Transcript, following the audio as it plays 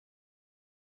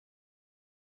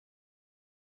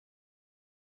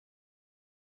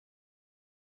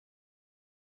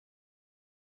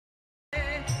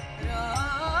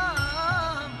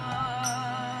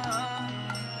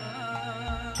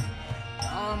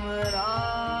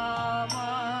राम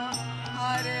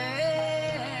हरे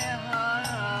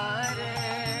हरे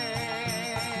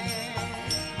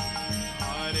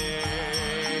हरे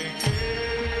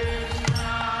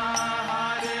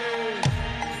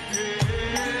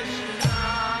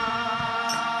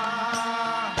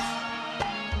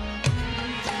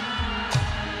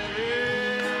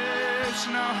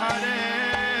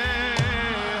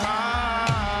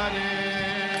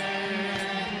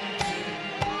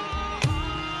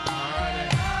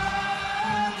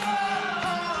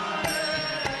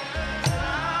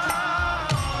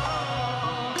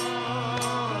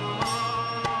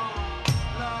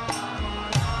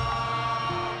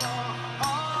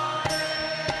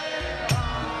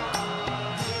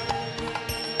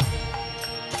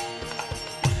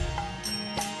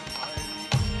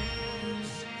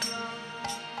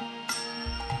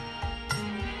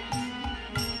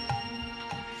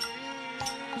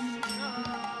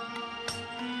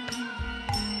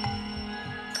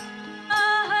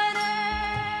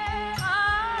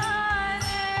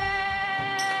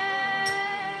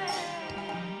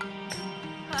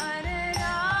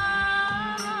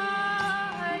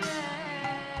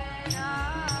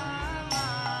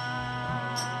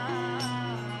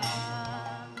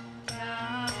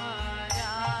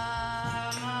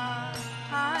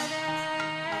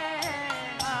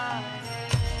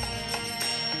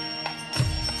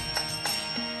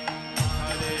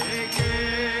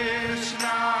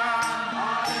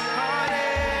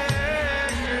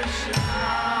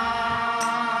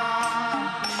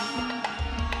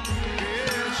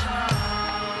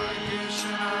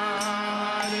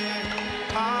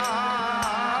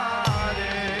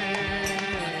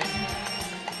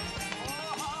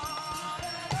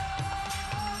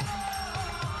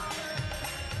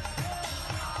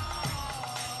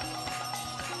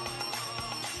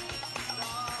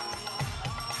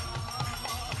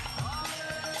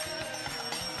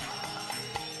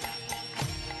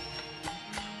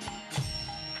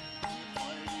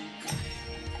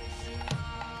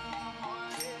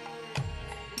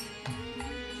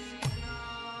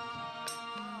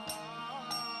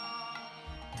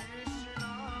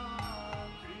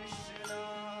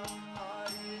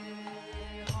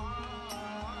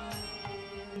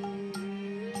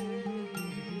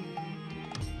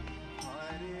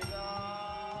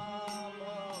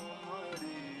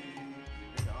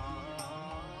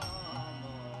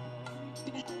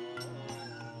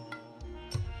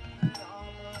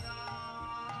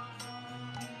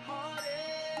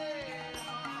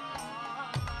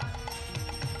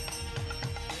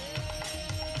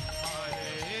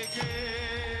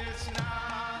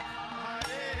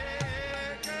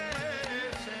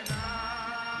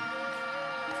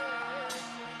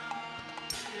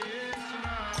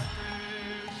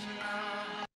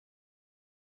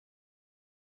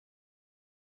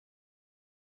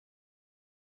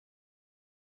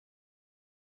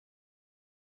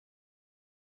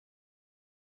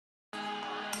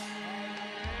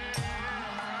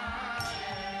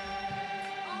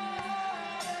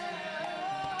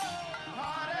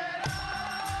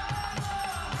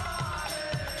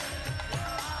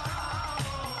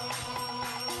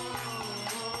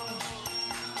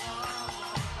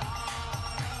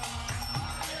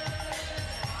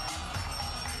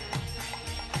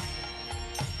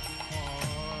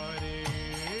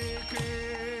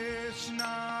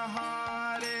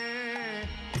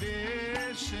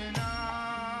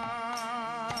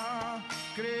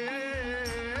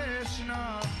कृष्णा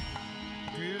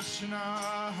कृष्ण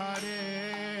Hare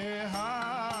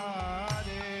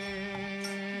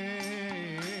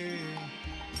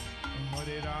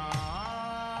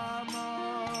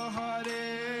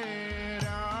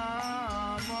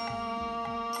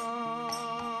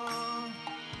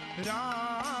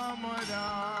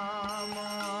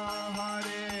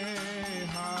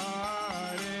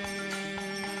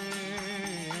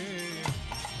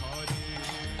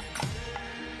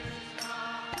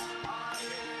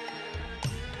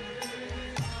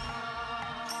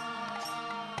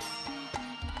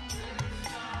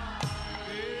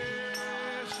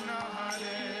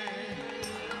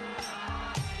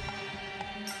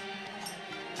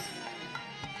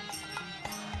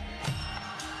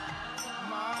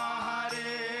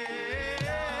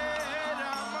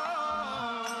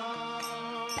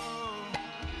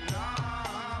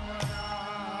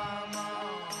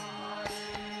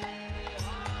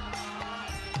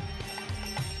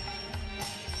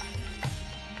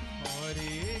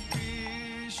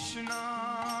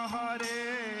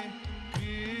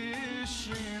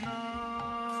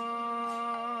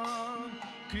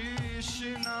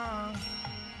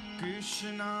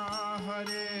Krishna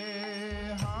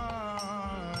Hare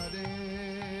Hare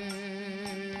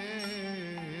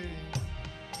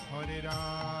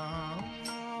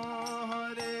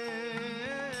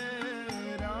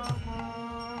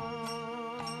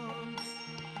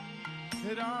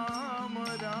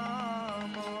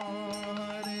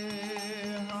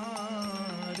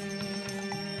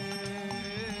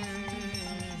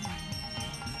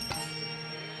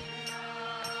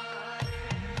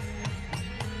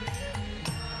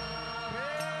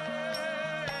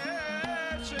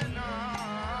Krishna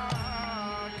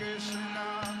Krishna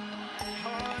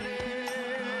Hare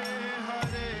Hare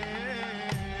Hare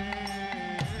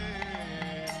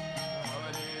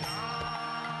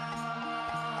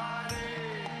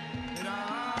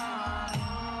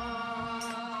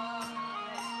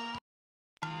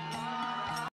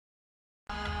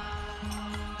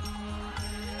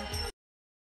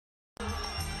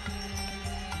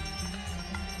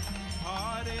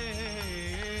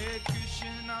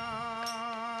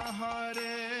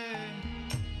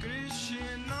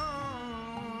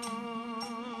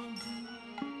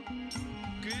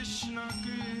Krishna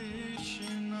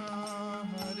Krishna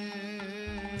Hare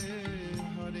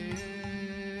Hare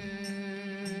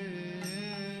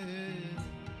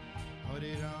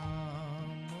Hare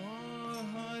Rama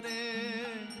Hare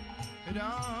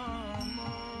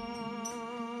Rama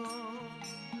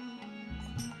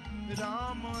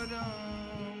Rama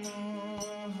Rama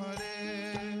Hare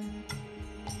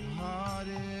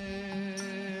Hare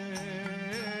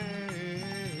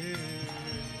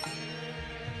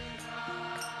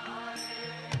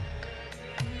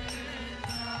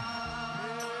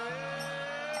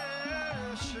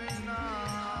Krishna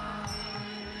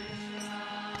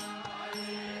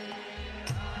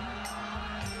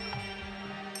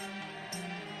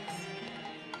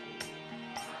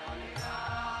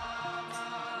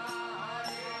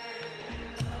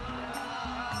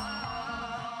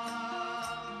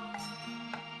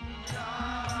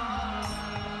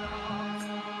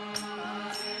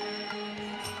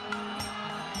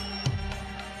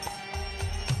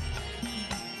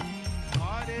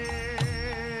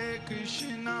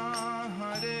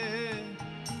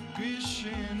Hare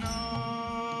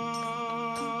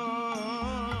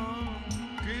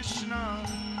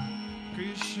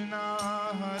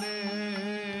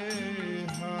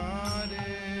Hare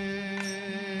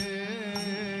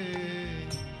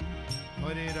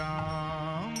Hare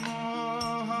Rama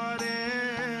Hare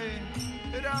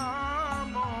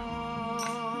Rama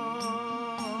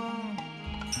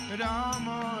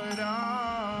Rama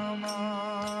Rama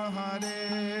Hare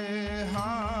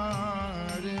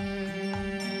Hare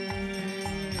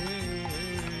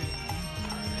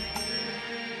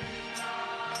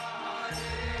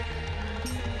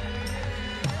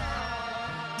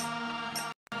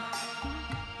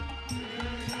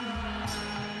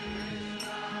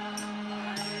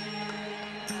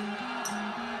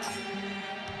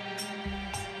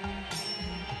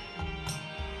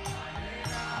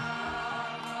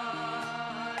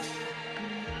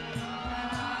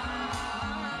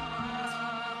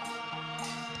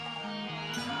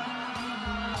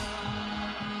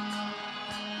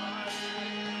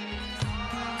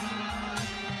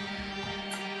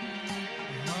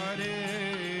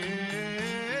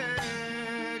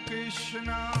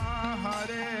Krishna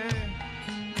Hare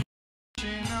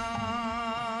Krishna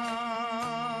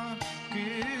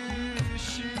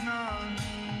Krishna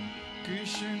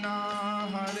Krishna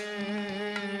Hare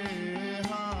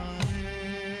Hare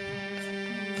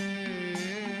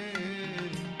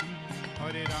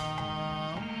Hare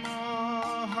Rama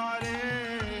Hare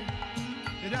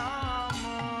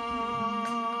Rama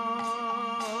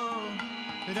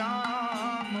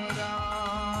Rama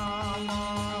Rama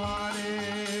Hare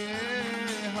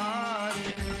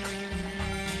Hare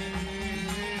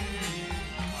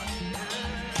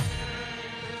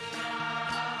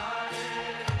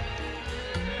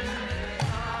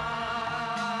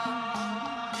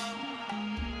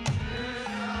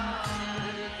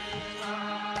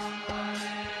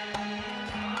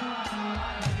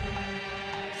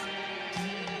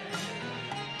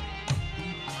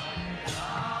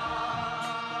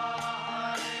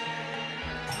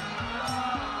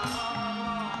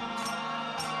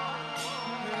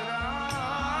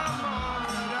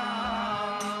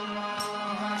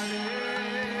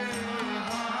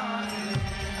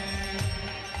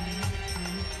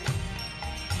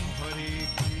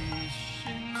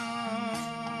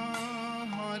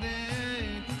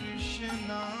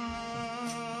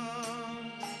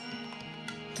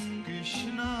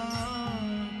Krishna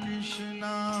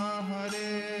Krishna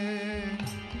Hare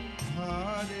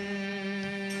Hare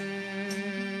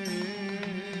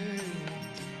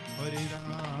Hare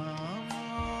Rama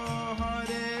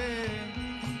Hare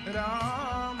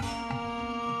Rama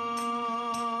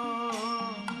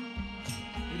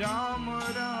Rama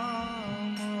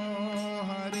Rama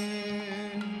Hare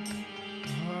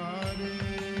Hare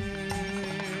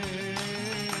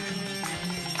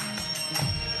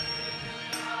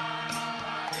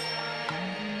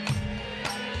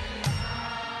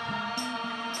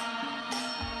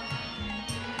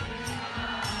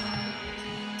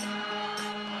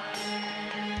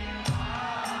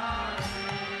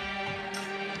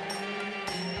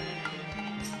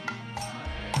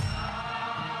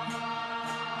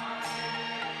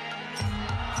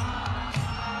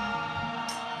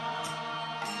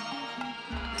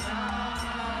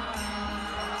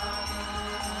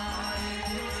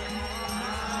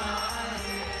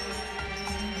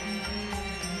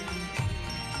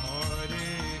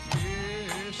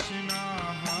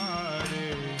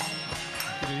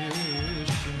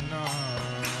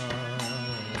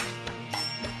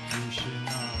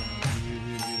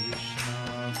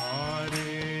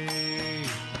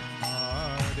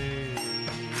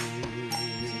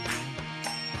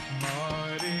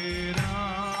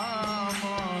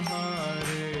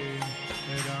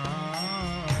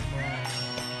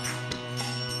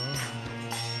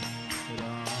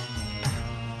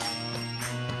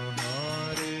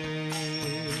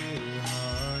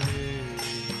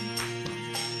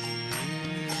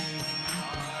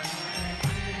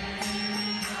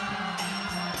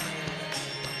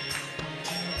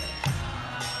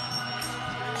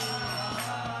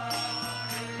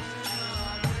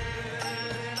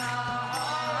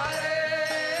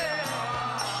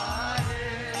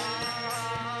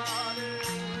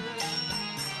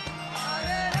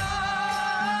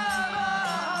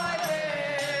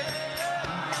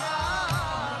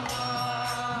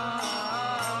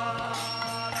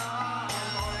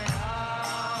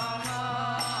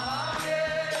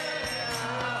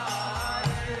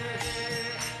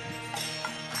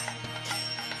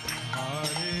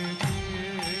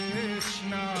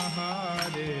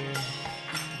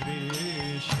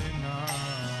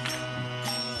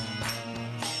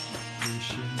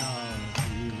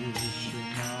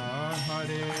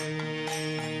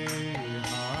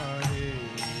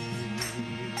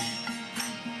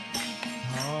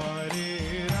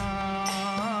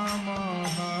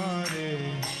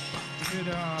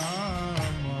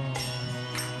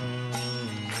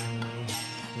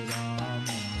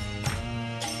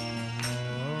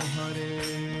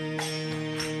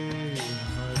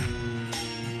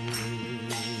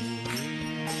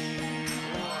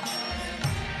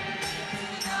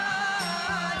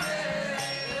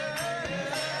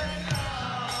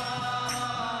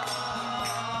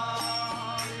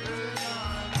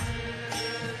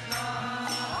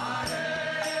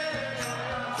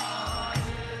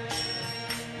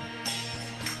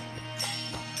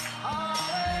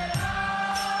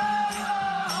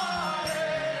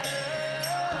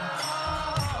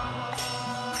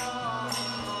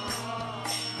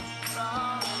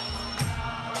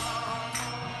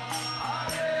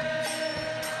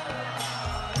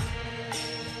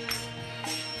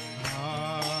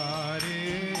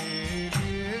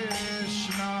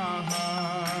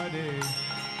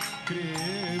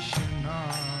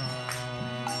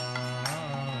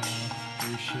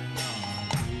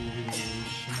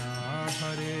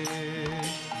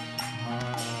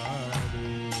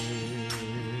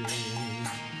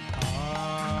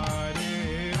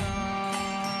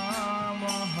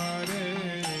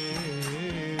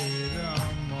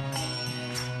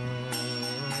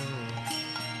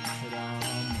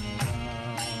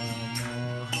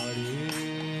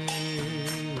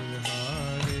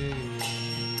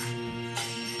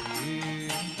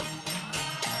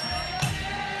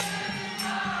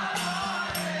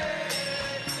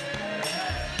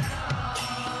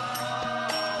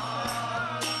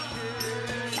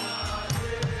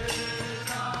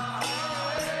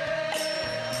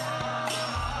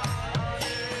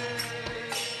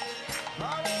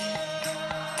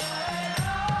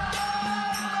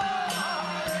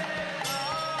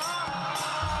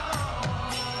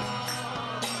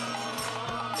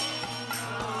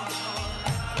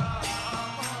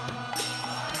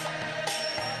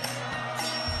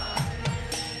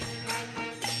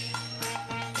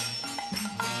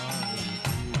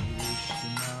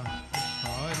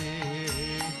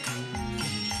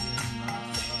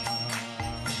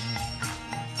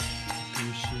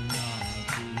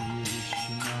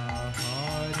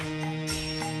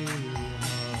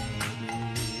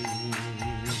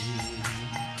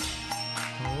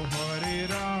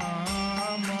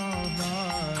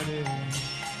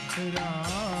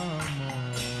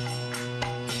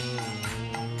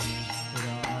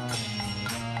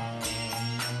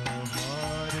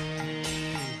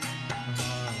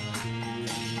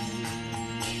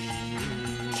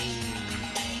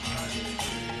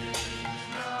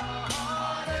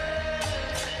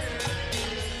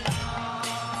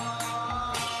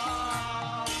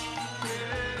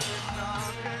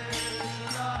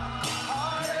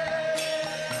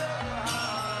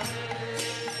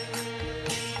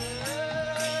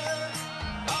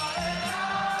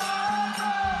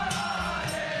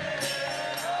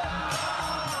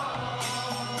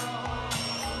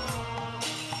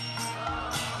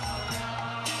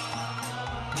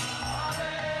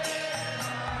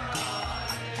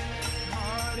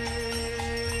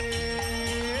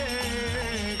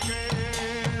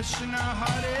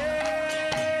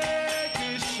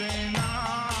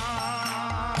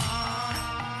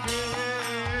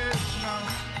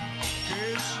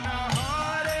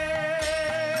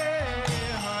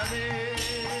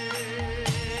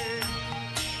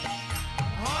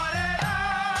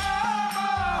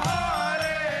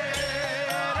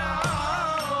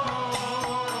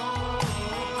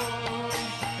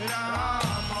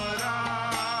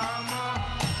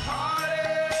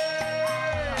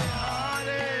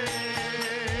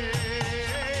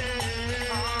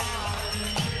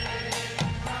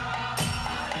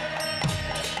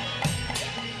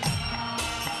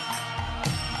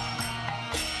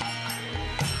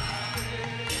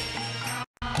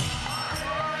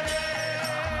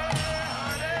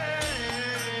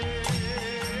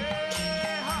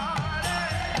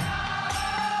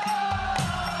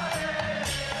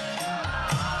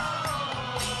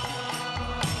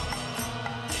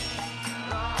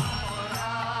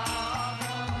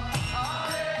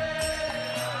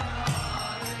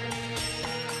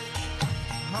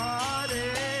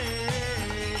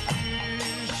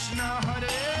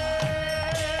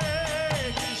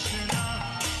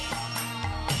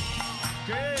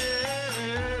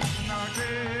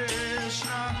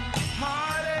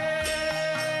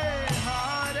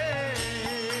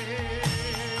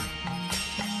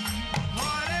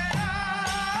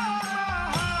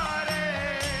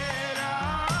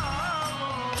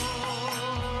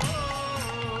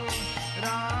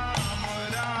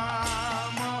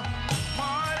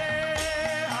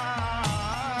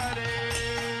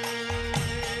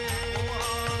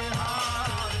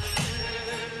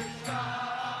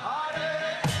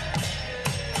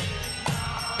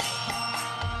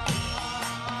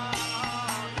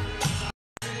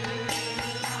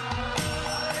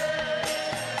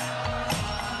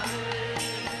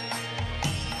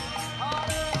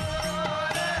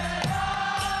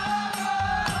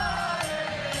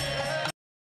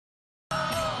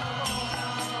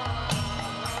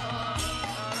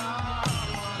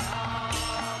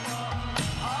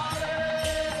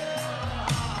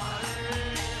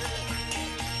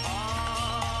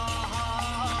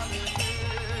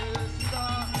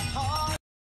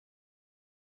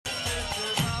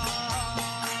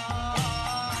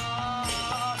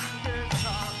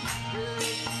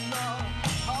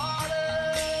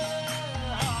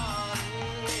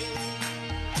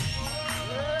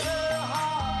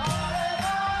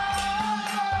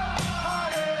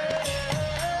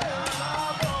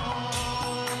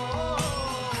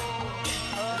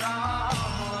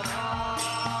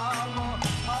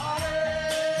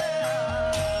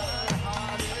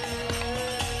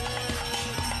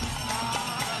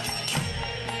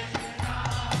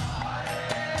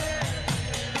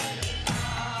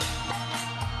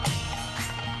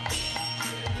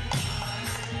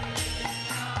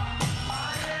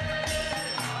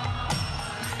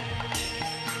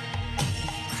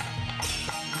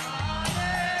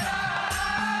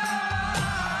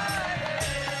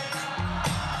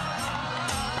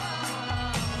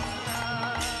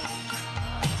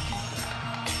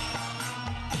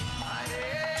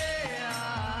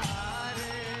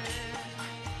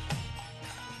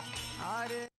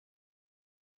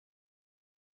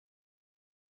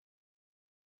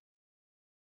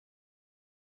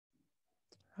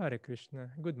Hare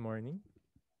Krishna. Good morning.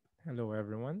 Hello,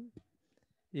 everyone.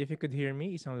 If you could hear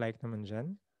me, isang like naman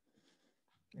dyan.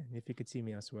 And if you could see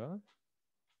me as well.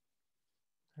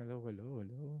 Hello, hello,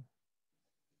 hello.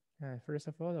 First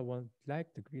of all, I would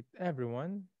like to greet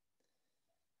everyone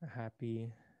a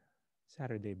happy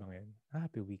Saturday ba ngayon? A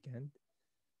happy weekend.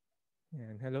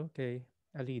 And hello kay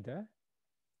Alida,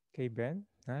 kay Ben.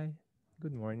 Hi.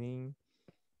 Good morning.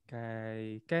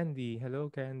 Kay Candy. Hello,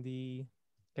 Candy.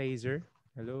 Kaiser.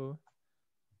 Hello.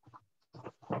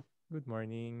 Good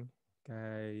morning.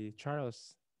 Kay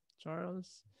Charles.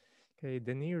 Charles. Kay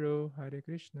De Niro. Hare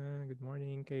Krishna. Good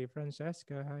morning. Kay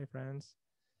Francesca. Hi, Franz.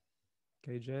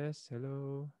 Kay Jess.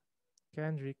 Hello.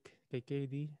 Kendrick. Kay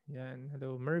KD. Yan.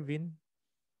 Hello. Mervin.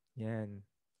 Yan.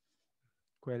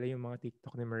 Kwela yung mga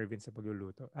TikTok ni Mervin sa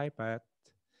pagluluto. Hi, Pat.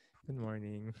 Good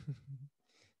morning.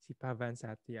 Si Pavan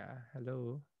Satya.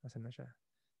 Hello. Asan na siya?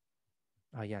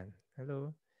 Yan.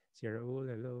 Hello. Si Raul.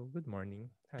 Hello. Good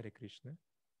morning. Hare Krishna.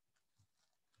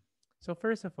 So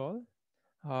first of all,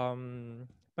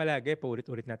 palagi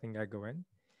paulit-ulit natin gagawin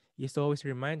is to always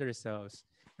remind ourselves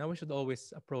na we should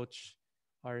always approach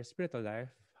our spiritual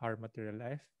life, our material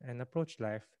life, and approach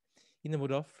life in the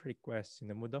mood of request,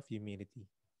 in the mood of humility.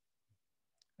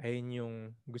 Ayun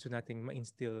yung gusto nating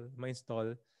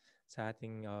ma-install sa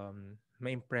ating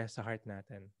ma-impress sa heart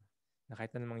natin. Na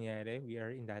kahit anong mangyari, we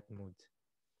are in that mood.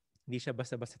 Hindi siya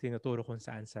basta-basta tinuturo kung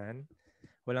saan-saan.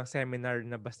 Walang seminar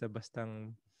na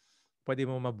basta-bastang pwede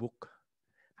mo mabook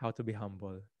how to be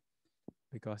humble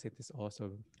because it is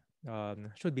also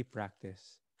should be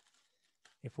practiced.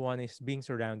 If one is being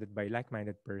surrounded by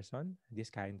like-minded person,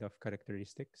 this kind of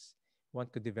characteristics,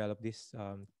 one could develop this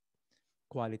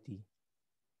quality.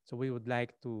 So we would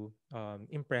like to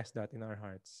impress that in our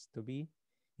hearts to be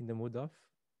in the mood of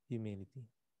humility.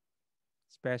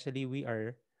 Especially we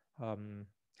are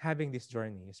having this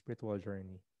journey, a spiritual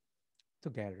journey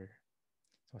together.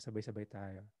 So sabay-sabay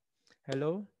tayo.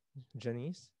 Hello,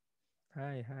 Janice.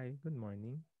 Hi, hi. Good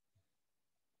morning.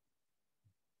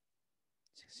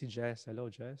 Si Jess. Hello,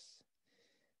 Jess.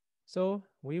 So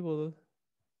we will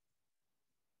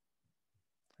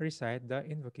recite the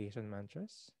invocation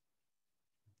mantras.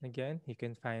 Again, you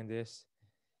can find this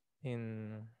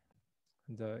in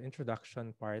the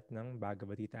introduction part ng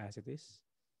Bhagavad Gita as it is.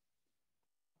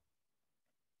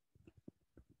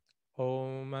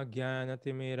 Om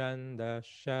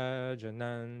Agyanatimirandasya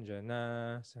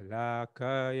Jananjana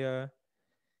Salakaya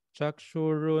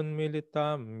Chakshurun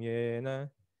Militam Yena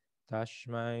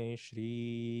Tashmai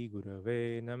Shri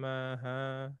Gurave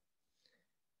Namaha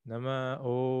Nama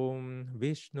Om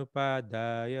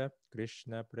Vishnupadaya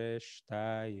Krishna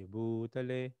Preshtaya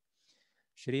Bhutale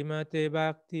Srimate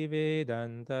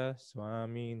Bhaktivedanta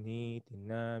Swami Niti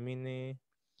Namine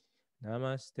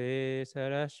Namaste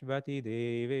Sarasvati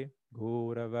Deve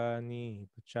Gauravani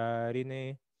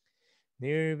Pacharine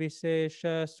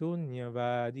Nirvisesha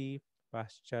Sunyavadi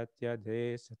Paschatya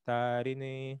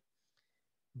Desatarine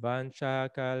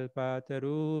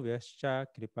Vanchakalpataruvascha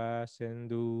Kripa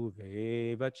Sindhu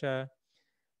Vevacha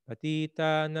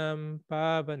Patitanam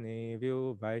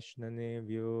Pavanevyo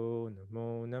Vaishnavevyo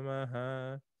Namo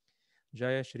Namaha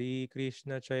Jaya Shri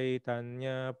Krishna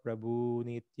Chaitanya Prabhu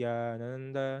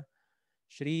Nityananda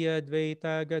Shri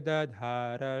Advaita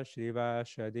Gadadhara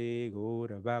Shrivashade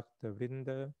Gaura Bhakta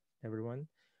Vrinda. Everyone.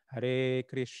 Hare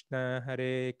Krishna,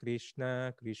 Hare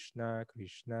Krishna, Krishna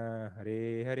Krishna,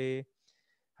 Hare Hare.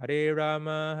 Hare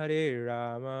Rama, Hare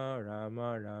Rama,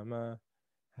 Rama Rama,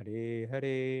 Hare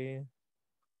Hare.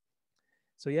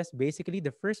 So yes, basically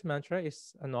the first mantra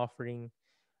is an offering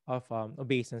of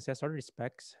obeisances or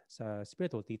respects sa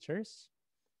spiritual teachers.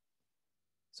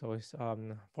 So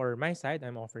for my side,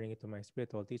 I'm offering it to my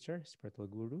spiritual teacher, spiritual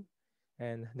guru.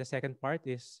 And the second part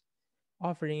is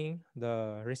offering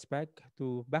the respect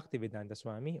to Bhaktivedanta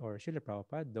Swami or Srila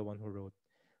Prabhupada, the one who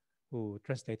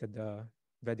translated the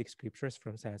Vedic scriptures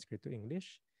from Sanskrit to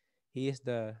English. He is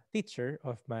the teacher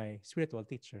of my spiritual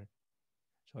teacher.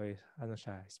 So, ano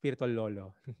siya, spiritual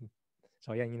lolo.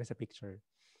 So, yan yung nasa picture.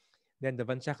 Then, the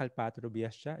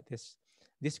Vanchakalpatarubhyascha, it is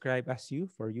described as you,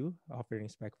 for you, offering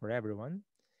respect for everyone.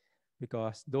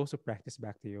 Because those who practice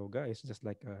Bhakti Yoga is just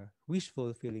like a wish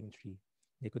fulfilling tree.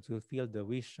 They could fulfill the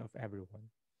wish of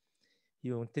everyone.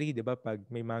 Yung tree, di ba, pag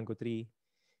may mango tree,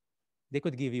 they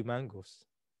could give you mangoes.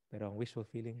 Pero ang wish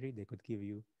fulfilling tree, they could give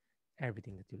you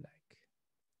everything that you like.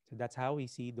 So that's how we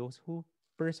see those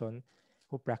person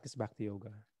who practice Bhakti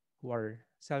Yoga, who are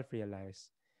self-realized,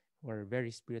 who are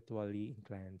very spiritually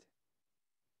inclined.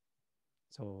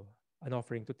 So an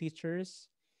offering to teachers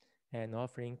and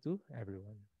offering to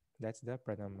everyone. That's the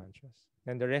pranam mantras.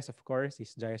 And the rest, of course,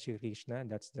 is Jaya Shri Krishna.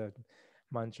 That's the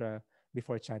mantra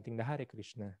before chanting the Hare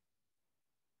Krishna.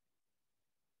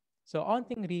 So,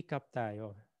 onting recap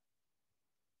tayo.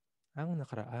 Ang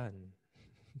nakaraan.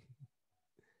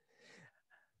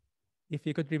 If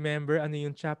you could remember, ano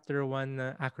yung chapter 1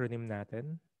 na acronym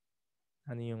natin?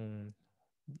 Ano yung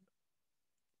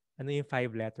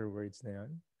five-letter words na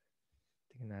yun?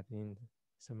 Tingnan natin yung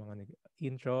sa mga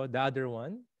intro. The other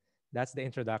one, that's the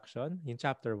introduction. Yung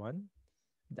chapter 1,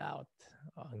 doubt.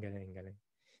 Oh, ang galing, ang galing.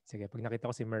 Sige, pag nakita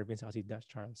ko si Mervin sa si Dash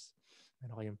Charles,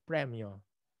 ano kayong premyo?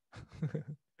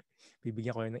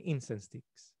 Bibigyan ko yun ng incense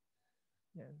sticks.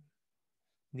 Yan.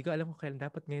 Hindi ko alam kung kailan.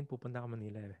 Dapat ngayon pupunta ka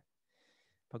Manila.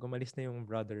 Pag umalis na yung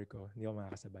brother ko, hindi ako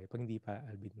makakasabay. Pag hindi pa,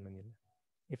 I'll be in Manila.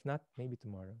 If not, maybe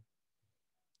tomorrow.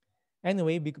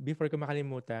 Anyway, before ko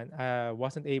makalimutan,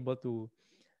 wasn't able to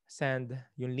send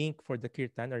yung link for the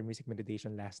kirtan or music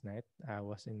meditation last night. I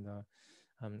was in the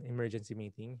emergency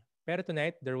meeting. Pero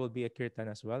tonight, there will be a kirtan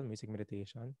as well, music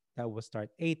meditation. That will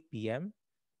start 8 p.m.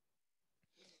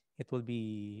 It will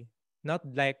be not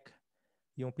like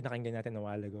yung pinakinggan natin a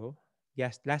while ago.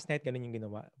 Yes, last night ganun yung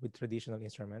ginawa with traditional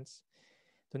instruments.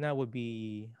 Tonight will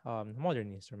be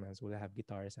modern instruments. We'll have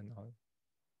guitars and all.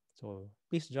 So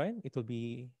please join. It will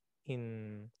be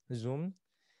in Zoom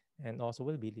and also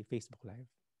will be the Facebook Live.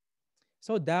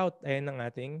 So doubt, ayan ang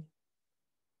ating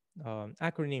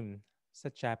acronym sa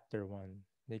chapter 1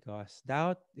 because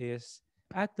doubt is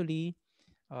actually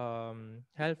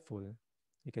helpful.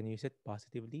 You can use it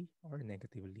positively or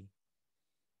negatively.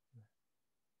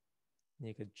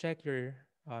 You could check your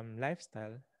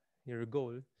lifestyle, your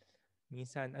goal.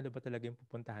 Minsan, ano ba talaga yung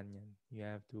pupuntahan niyan? You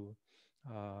have to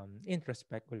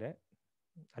introspect ulit.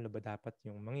 Ano ba dapat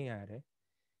yung mangyayari?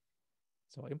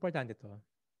 So, importante to.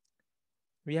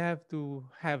 We have to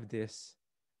have this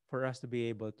for us to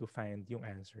be able to find yung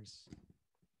answers.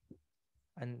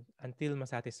 Until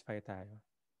masatisfy tayo.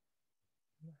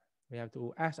 We have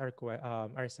to ask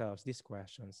ourselves these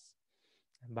questions.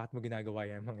 Bakit mo ginagawa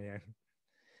yan mga yan?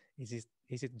 Is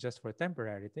it just for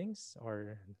temporary things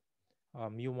or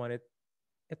you want it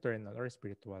eternal or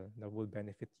spiritual that will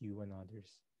benefit you and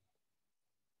others?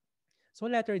 So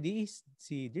letter D is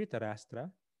si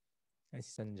Dhritarashtra and si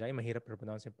Sanjay. Mahirap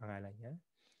pronounce yung pangalan niya.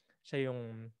 Siya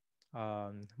yung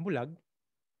bulag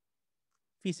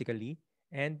physically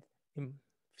and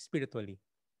spiritually.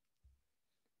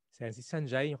 Si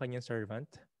Sanjay yung kanyang servant.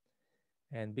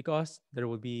 And because there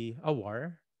will be a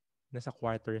war, nasa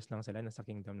quarters lang sila, nasa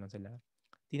kingdom lang sila,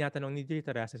 tinatanong ni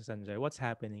Dhritarashtra sa Sanjay, what's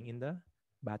happening in the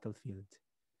battlefield?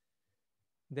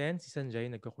 Then, si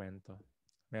Sanjay nagkukwento.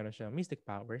 Meron siyang mystic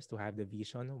powers to have the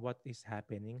vision of what is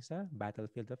happening sa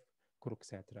battlefield of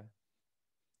Kurukshetra.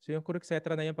 So, yung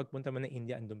Kurukshetra na yun, pagpunta mo ng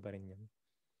India, andun pa rin yun.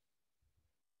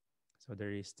 So,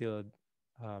 there is still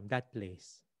that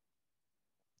place.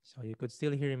 So, you could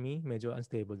still hear me. Medyo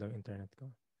unstable daw internet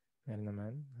ko. Meron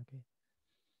naman? Okay.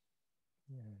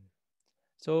 Yan.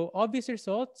 So, obvious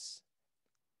results,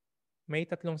 may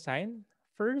tatlong sign.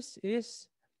 First is,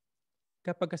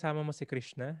 kapag kasama mo si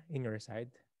Krishna in your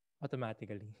side,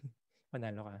 automatically,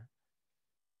 panalo ka.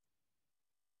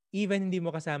 Even hindi mo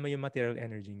kasama yung material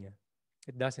energy niya.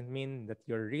 It doesn't mean that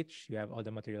you're rich, you have all the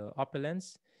material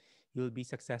opulence, you'll be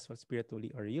successful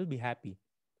spiritually, or you'll be happy.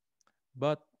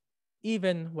 But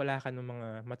even wala ka ng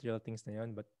mga material things na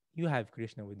yun, but you have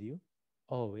Krishna with you,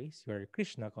 always, you're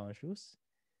Krishna conscious,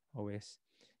 always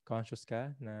conscious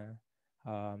ka na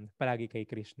palagi kay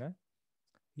Krishna,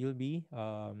 you'll be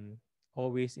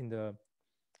always in the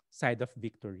side of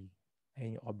victory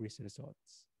and yung obvious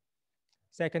results.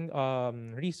 Second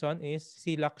reason is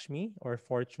si Lakshmi or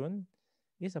fortune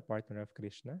is a partner of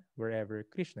Krishna. Wherever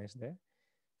Krishna is there,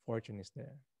 fortune is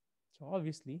there. So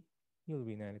obviously, you'll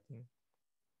win anything.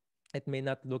 It may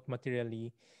not look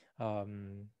materially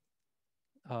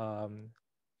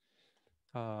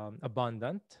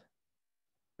abundant,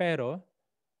 pero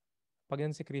pag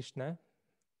yan si Krishna,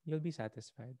 you'll be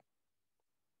satisfied.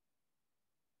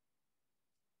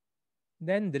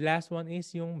 Then, the last one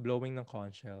is yung blowing ng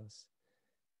conch shells.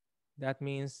 That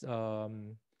means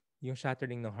yung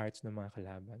shattering ng hearts ng mga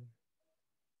kalaban.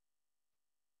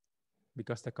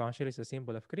 Because the conch shell is a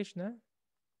symbol of Krishna.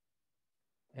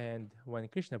 And when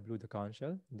Krishna blew the conch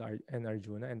shell, and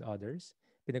Arjuna and others,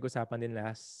 pinag-usapan din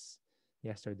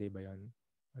yesterday ba yun?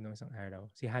 Anong isang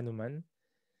araw? Si Hanuman.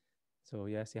 So,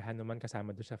 si Hanuman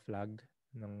kasama doon sa flag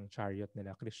ng chariot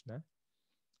nila Krishna.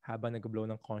 Habang nag-blow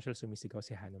ng conch shell, sumisigaw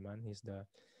si Hanuman. He's the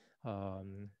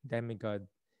demigod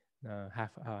na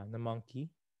na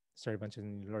monkey. Servant siya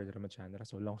ni Lord Ramachandra.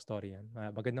 So, long story yan.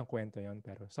 Magandang kwento yan,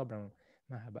 pero sobrang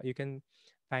mahaba. You can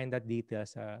find that detail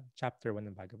sa chapter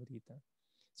 1 ng Bhagavad Gita.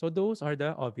 So, those are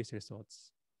the obvious results.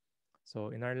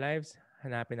 So, in our lives,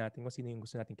 hanapin natin kung sino yung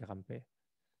gusto nating kakampi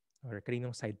or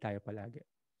kaninong side tayo palagi.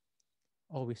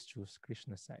 Always choose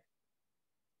Krishna's side.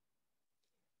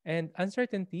 And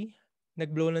uncertainty,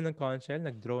 nag-blow na ng conch shell,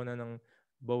 nag-draw na ng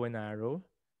bow and arrow,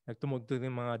 nagtumugtog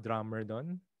ng mga drummer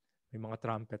doon, may mga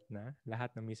trumpet na,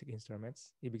 lahat ng music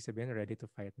instruments. Ibig sabihin, ready to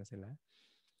fight na sila.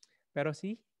 Pero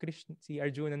si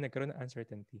Arjuna nagkaroon ng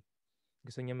uncertainty.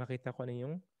 Gusto niya makita kung ano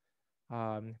yung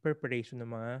preparation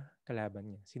ng mga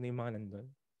kalaban niya. Sino yung mga nandun.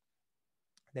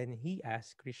 Then he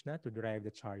asked Krishna to drive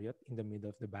the chariot in the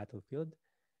middle of the battlefield.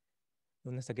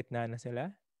 Nung nasa gitna na sila,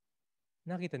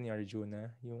 nakita ni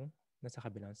Arjuna yung nasa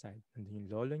kabilang side. Nandun yung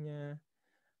lolo niya,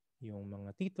 yung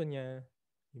mga tito niya,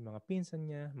 yung mga pinsan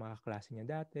niya, mga klase niya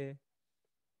dati.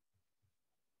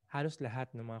 Halos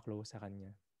lahat ng mga close sa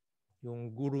kanya.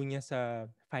 Yung guru niya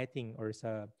sa fighting or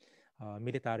sa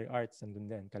military arts, nandun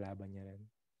din, kalaban niya rin.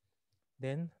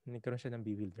 Then, nagkaroon siya ng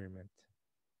bewilderment.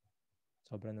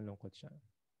 Sobrang nalungkot siya.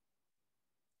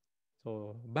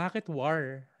 So, bakit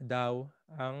war daw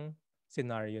ang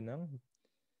scenario ng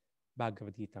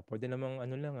Bhagavad Gita? Pwede namang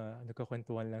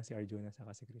nagkakwentuhan lang si Arjuna sa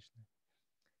si Krishna.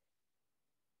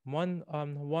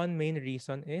 One main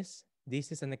reason is,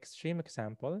 this is an extreme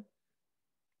example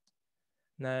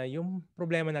na yung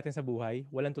problema natin sa buhay,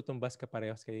 walang tutumbas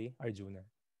kaparehas kay Arjuna.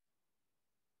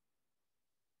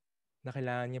 Na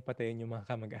kailangan niya patayin yung mga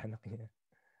kamag-anak niya.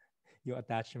 Yung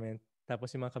attachment.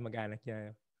 Tapos yung mga kamag-anak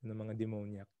niya ng mga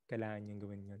demoniac, kailangan niyang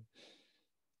gawin yun.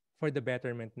 For the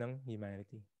betterment ng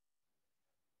humanity.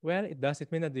 Well, it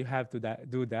doesn't mean that you have to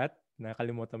do that, na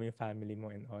kalimutan mo yung family mo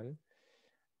and all.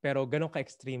 Pero ganun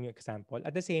ka-extreme yung example.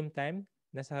 At the same time,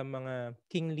 nasa mga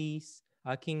kingly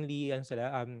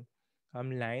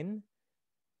line,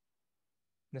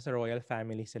 nasa royal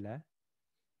family sila.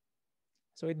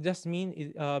 So it just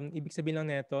ibig sabihin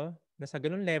lang nito, nasa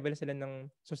ganun level sila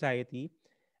ng society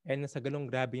and nasa ganun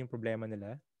grabe yung problema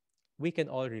nila, we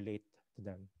can all relate to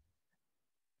them.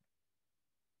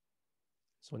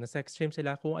 So nasa extreme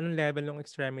sila, kung anong level ng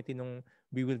extremity ng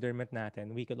bewilderment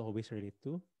natin, we can always relate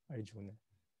to Arjuna.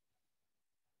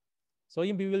 So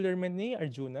yung bewilderment ni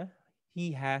Arjuna,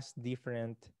 he has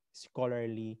different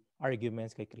scholarly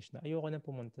arguments kay Krishna. Ayoko na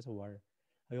pumunta sa war.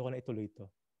 Ayoko na ituloy ito.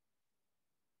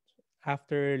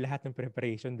 After lahat ng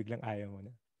preparation, biglang ayaw mo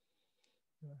na.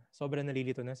 Sobrang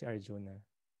nalilito na si Arjuna.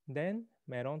 Then,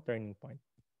 merong turning point.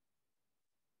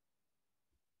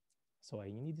 So,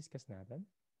 ayun yung i-discuss natin.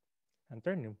 Ang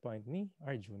turning point ni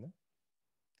Arjuna,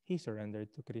 he surrendered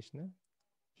to Krishna.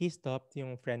 He stopped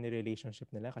yung friendly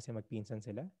relationship nila kasi magpinsan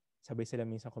sila. Sabay sila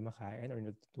minsan kumakain or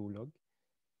natutulog.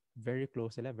 Very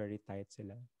close sila, very tight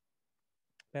sila.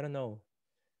 Pero no,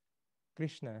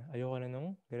 Krishna, ayoko na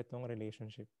nung ganitong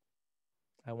relationship.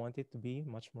 I want it to be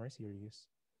much more serious.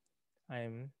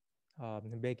 I'm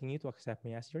begging you to accept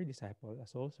me as your disciple,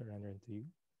 as well surrender to you.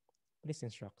 Please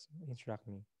instruct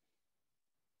me.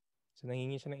 So,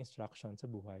 nangingi siya ng instruction sa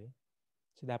buhay.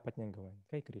 So, dapat niyang gawin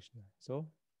kay Krishna. So,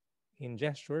 in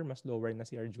gesture, mas lower na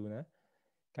si Arjuna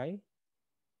kay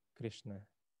Krishna.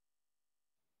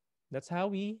 That's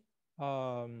how we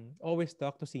always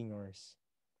talk to seniors.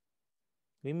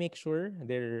 We make sure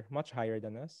they're much higher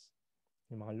than us.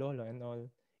 Yung mga lolo and all.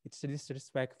 It's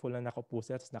disrespectful na nakaupo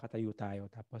sila tapos nakatayo tayo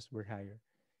tapos we're higher.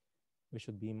 We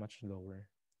should be much lower.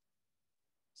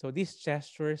 So these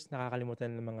gestures,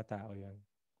 nakakalimutan ng mga tao yan.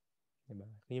 Diba?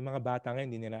 Yung mga bata ngayon,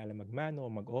 hindi nila alam magmano,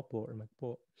 mag-opo, or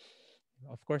magpo.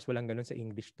 Of course, walang ganun sa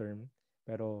English term.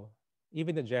 Pero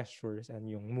even the gestures and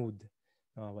yung mood,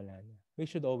 nawawala na. We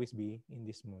should always be in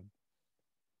this mood.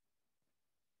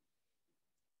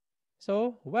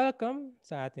 So, welcome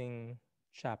sa ating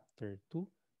chapter 2.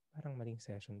 Parang maling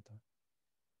session to.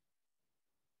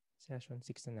 Session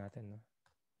 6 na natin, no?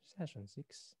 Session 6.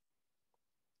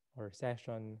 Or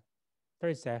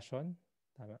third session.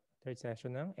 Tama. Third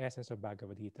session ng Essence of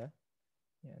Bhagavad Gita.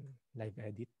 Yan. Live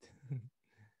edit.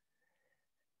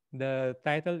 The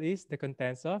title is The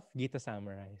Contents of Gita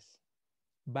Summarized.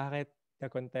 Bakit the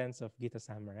contents of Gita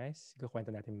Summarized? Kukwento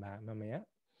natin mamaya.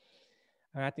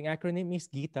 Ang ating acronym is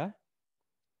Gita.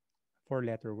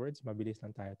 4-letter words. Mabilis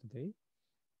lang tayo today.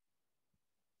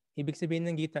 Ibig sabihin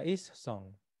ng Gita is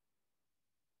song.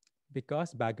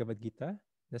 Because Bhagavad Gita,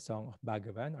 the song of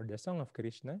Bhagavan or the song of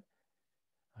Krishna,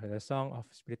 or the song of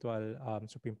spiritual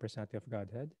Supreme Personality of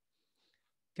Godhead,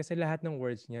 kasi lahat ng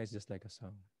words niya is just like a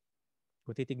song.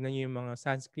 Kung titignan niyo yung mga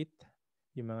Sanskrit,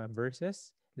 yung mga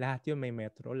verses, lahat yun may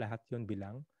metro, lahat yun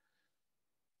bilang.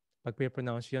 Pag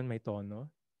pre-pronounce yun, may tono.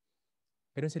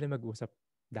 Ganun sila mag-usap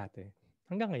dati.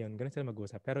 Hanggang ngayon, ganun sila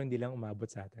mag-usap. Pero hindi lang umabot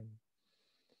sa atin.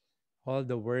 All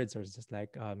the words are just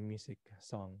like music,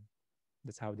 song.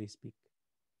 That's how they speak.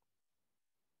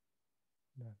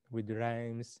 Diba? With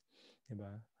rhymes,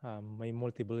 diba? May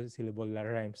multiple syllable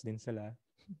rhymes din sila.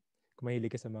 Kung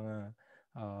mahilig ka sa mga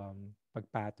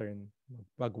pag-pattern,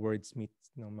 pag-wordsmith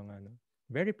ng mga ano,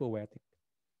 very poetic.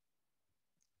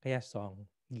 Kaya song,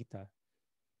 Gita.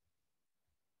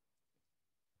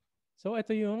 So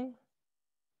ito yung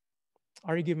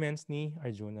arguments ni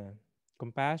Arjuna.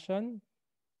 Compassion,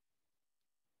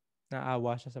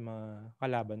 naawa siya sa mga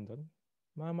kalaban doon.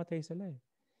 Mamamatay sila eh.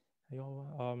 Ayoko,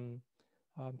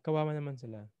 kawawa naman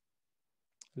sila.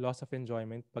 Loss of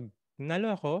enjoyment. Pag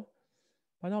nalo ako,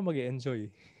 paano ako mag-enjoy?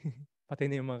 Patay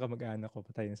na yung mga kamag-anak ko,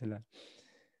 patay na sila.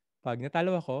 Pag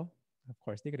natalo ako, of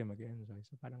course, di ka rin mag-enjoy.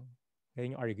 So parang,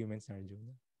 ganyan yung arguments ni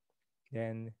Arjuna.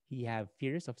 Then, he have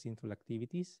fears of sinful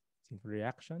activities, sinful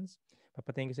reactions.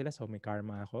 Papatayin ko sila, so may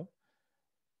karma ako.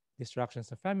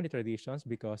 Destructions of family traditions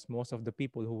because most of the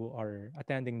people who are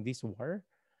attending this war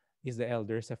is the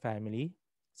elders sa family,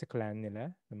 sa clan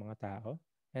nila, ng mga tao.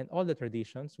 And all the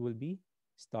traditions will be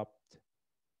stopped.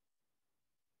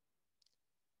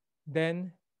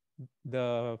 Then,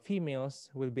 the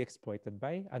females will be exploited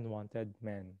by unwanted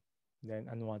men. Then,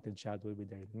 unwanted child will be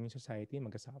there. Yung society,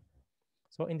 mag-asawa.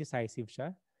 So, indecisive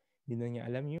siya. Hindi na niya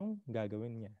alam yung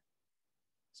gagawin niya.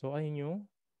 So, ayun yung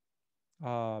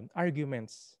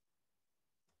arguments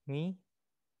ni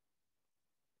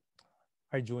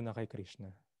Arjuna kay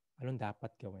Krishna. Anong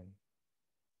dapat gawin?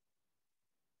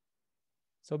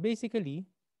 So, basically,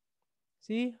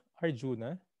 si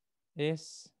Arjuna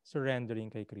is surrendering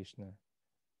kay Krishna.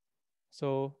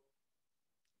 So,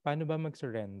 paano ba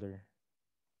mag-surrender?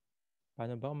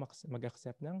 Paano ba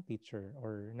mag-accept ng teacher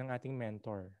or ng ating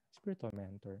mentor, spiritual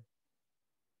mentor?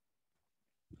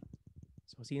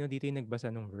 So, sino dito yung nagbasa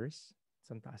ng verse?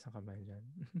 Saan taas ang kamay dyan?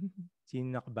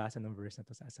 Sino nakabasa ng verse na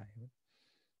to sa assignment?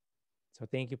 So,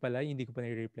 thank you pala. Hindi ko pa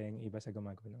nare-reply yung iba sa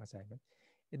gumagawa ng assignment.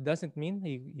 It doesn't mean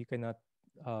you cannot,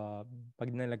 pag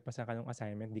nalagpasan ka ng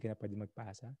assignment, hindi ka na pwede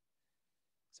magpasa.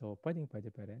 So, pwede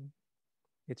pa rin.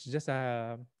 It's just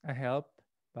a help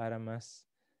para mas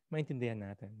maintindihan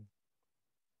natin.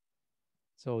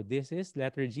 So, this is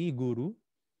letter G, guru,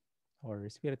 or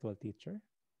spiritual teacher,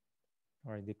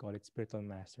 or they call it spiritual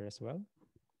master as well.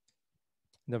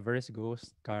 The verse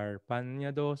goes,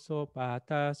 Karpanya doso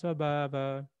pata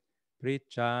swabhava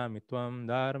Prichami tvam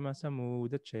dharma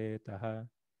samudachetaha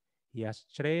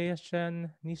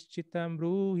Yastreyasyan nischitam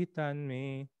bruhitan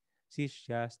me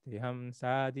Sishyasteham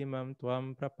sadimam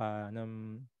tvam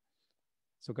prapanam.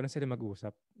 So, ganun sila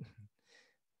mag-usap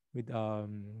with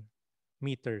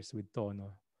meters, with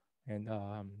tono. And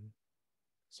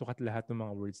sukat lahat ng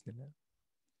mga words nila.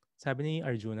 Sabi ni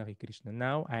Arjuna kay Krishna,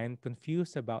 now I am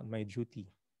confused about my duty.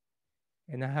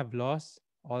 And I have lost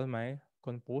all my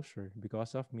composure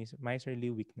because of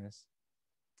miserly weakness.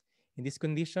 In this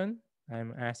condition, I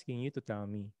am asking you to tell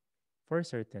me for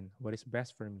certain what is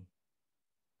best for me.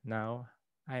 Now,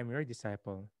 I am your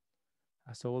disciple,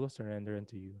 a soul of surrender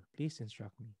unto you. Please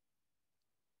instruct me.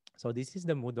 So this is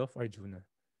the mood of Arjuna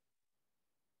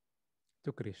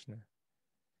to Krishna.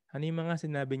 Ano yung mga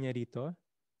sinabi niya rito?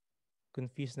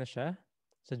 Confused na siya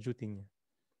sa duty niya.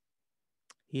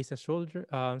 He is a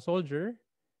soldier.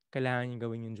 Kailangan niya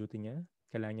gawin yung duty niya.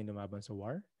 Kailangan niya lumaban sa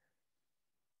war.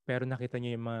 Pero nakita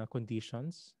niya yung mga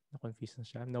conditions, na-confused na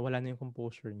siya, nawala na yung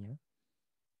composure niya.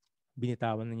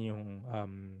 Binitawan na niya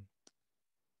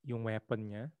yung weapon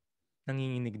niya.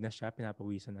 Nanginginig na siya,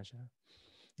 pinapawisan na siya.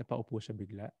 Napaupo siya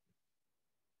bigla.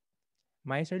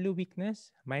 Miserly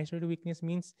weakness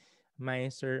means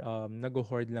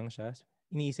nag-hoard lang siya.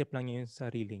 Iniisip lang niya yung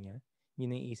sarili niya. Hindi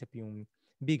na iisip yung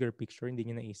bigger picture. Hindi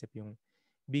niya naisip yung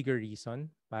bigger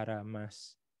reason para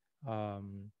mas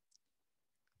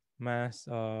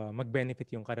mag-benefit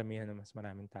yung karamihan ng mas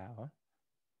maraming tao.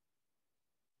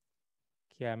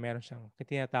 Kaya meron siyang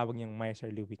tinatawag niyang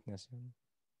miserly weakness yun.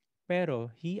 Pero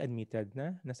he admitted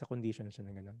na nasa condition siya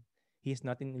na gano'n. He is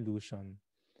not in illusion.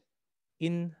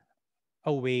 In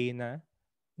a way na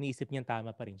niisip niyang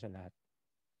tama pa rin siya lahat.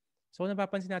 So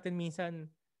napapansin natin minsan,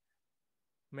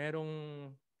 merong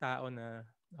tao na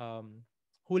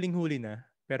huling-huli na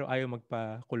pero ayaw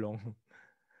magpakulong.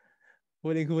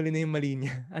 Huling-huli na yung mali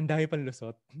niya. Ang dami pang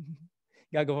lusot.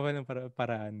 Gagawa pa ng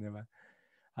paraan, di ba?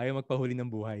 Ayaw magpahuli ng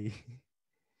buhay.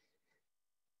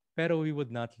 Pero we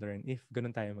would not learn if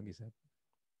ganun tayo mag-isip.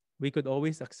 We could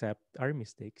always accept our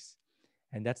mistakes.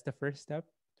 And that's the first step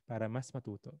para mas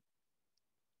matuto.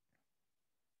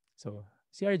 So,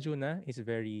 si Arjuna is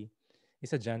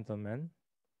a gentleman,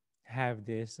 have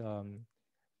this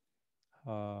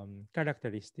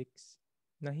characteristics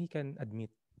na he can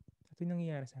admit, ito yung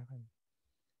nangyayari sa akin.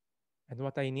 And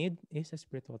what I need is a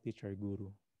spiritual teacher, guru.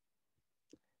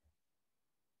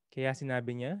 Kaya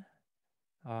sinabi niya,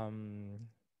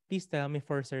 Please tell me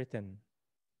for certain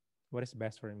what is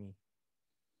best for me.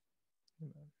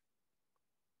 Diba?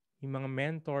 Yung mga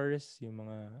mentors, yung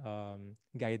mga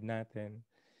guide natin,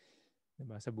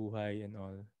 diba, sa buhay and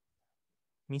all.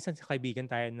 Minsan sa kaibigan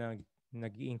tayo na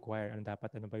nag-i-inquire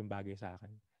ano ba yung bagay sa akin.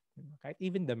 Diba? Kahit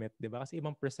even damit, diba? Kasi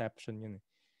ibang perception yun eh.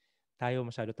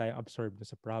 Masyado tayong absorbed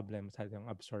sa problem, masyado tayong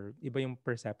absorbed. Iba yung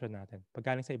perception natin.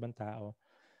 Pag galing sa ibang tao,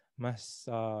 mas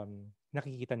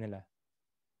nakikita nila.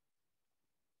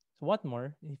 So what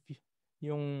more, if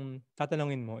yung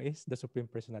tatanungin mo is the Supreme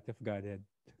Personality of Godhead.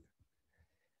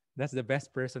 That's the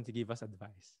best person to give us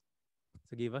advice.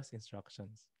 To give us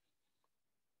instructions.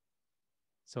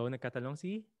 So nagkatanong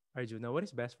si Arjuna, what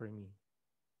is best for me?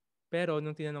 Pero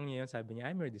nung tinanong niya yun, sabi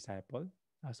niya, I'm your disciple.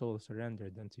 A soul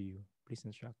surrendered unto you. Please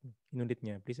instruct me. Inulit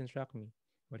niya, please instruct me.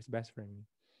 What is best for me?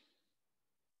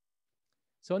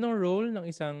 So anong role ng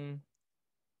isang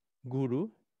guru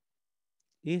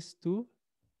is to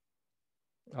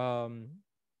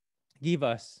give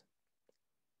us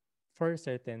for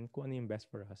certain kung ano yung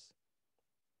best for us.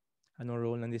 Anong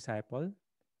role ng disciple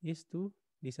is to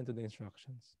listen to the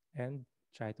instructions and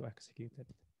try to execute it.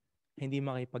 Hindi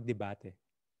makipagdebate.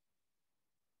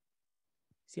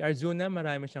 Si Arjuna,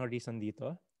 marami siyang reason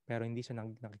dito, pero hindi siya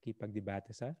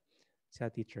nakikipagdebate sa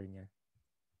teacher niya.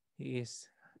 He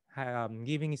is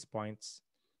giving his points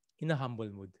in a humble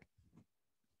mood.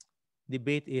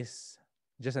 Debate is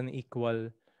just an equal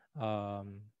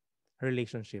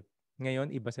relationship.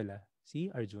 Ngayon, iba sila. Si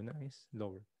Arjuna is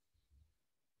lower.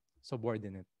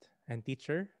 Subordinate. And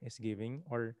teacher is giving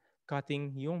or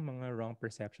cutting yung mga wrong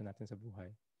perception natin sa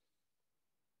buhay.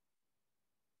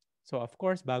 So of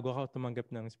course, bago ka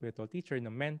tumanggap ng spiritual teacher,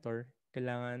 ng mentor,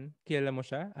 kailangan kilala mo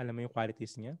siya, alam mo yung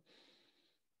qualities niya.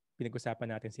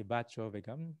 Pinag-usapan natin si Batcho,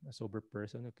 become a sober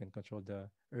person who can control the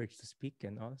urge to speak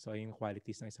and all. So yung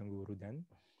qualities ng isang guru din.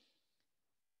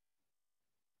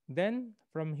 Then,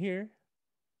 from here,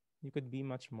 you could be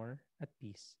much more at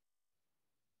peace.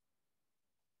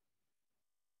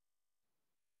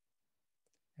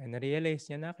 And na-realize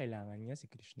niya na kailangan niya si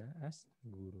Krishna as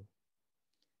guru.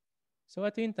 So,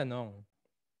 ito yung tanong.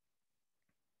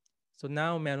 So,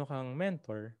 now, meron kang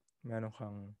mentor, meron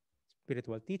kang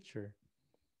spiritual teacher,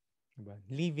 diba?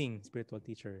 Living spiritual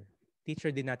teacher.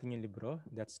 Teacher din natin yung libro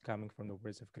that's coming from the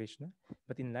words of Krishna.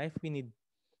 But in life, we need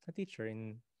a teacher.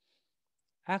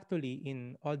 Actually,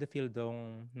 in all the field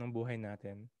ng buhay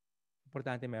natin,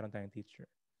 importante meron tayong teacher.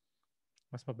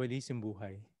 Mas mabilis yung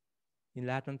buhay. Yung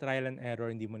lahat ng trial and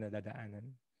error, hindi mo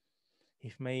nadadaanan.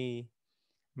 If may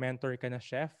mentor ka na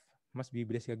chef, mas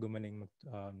bibilis ka gumaling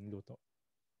magluto.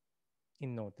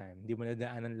 In no time. Hindi mo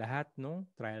nadaanan lahat ng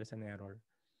trials and error.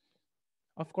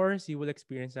 Of course, you will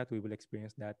experience that, we will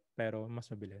experience that, pero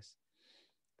mas mabilis.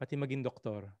 Pati maging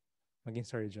doktor, maging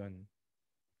surgeon.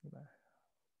 Diba?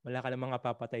 Wala ka namang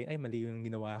papatay, ay mali yung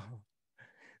ginawa ko.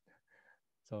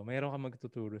 So, mayroon ka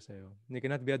magtuturo sa'yo. You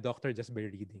cannot be a doctor just by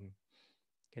reading.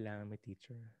 Kailangan may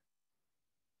teacher.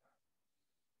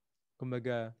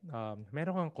 Kumbaga,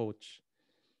 meron kang coach.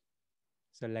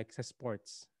 So like sa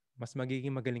sports, mas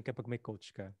magiging magaling kapag may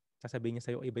coach ka. Sasabihin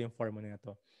niya sa'yo, iba yung formula na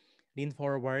to. Lean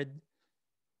forward,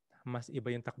 mas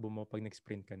iba yung takbo mo pag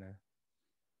nag-sprint ka na.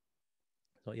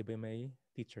 So iba yung may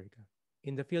teacher ka.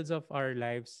 In the fields of our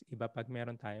lives, iba pag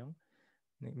meron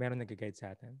nag-guide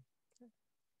sa atin.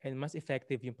 And mas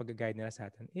effective yung pag-guide nila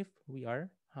sa atin if we are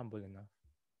humble enough.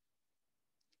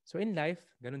 So in life,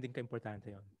 ganun din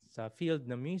ka-importante yun. Sa field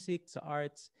ng music, sa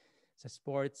arts, sa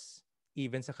sports,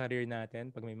 even sa career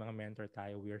natin, pag may mga mentor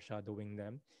tayo, we are shadowing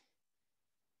them.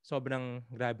 Sobrang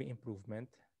grabing improvement.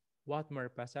 What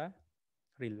more pa sa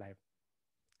real life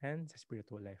and sa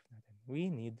spiritual life natin.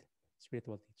 We need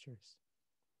spiritual teachers.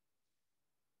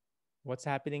 What's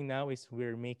happening now is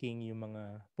we're making yung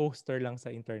mga poster lang sa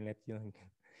internet,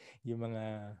 yung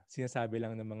mga sinasabi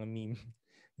lang ng mga meme.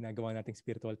 Ginagawa nating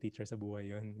spiritual teacher sa buhay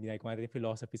yun. Ginagawa natin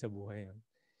philosophy sa buhay yun.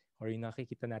 Or yung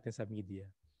nakikita natin sa media.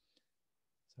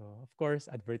 So, of course,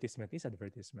 advertisement is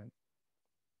advertisement.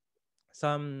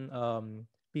 Some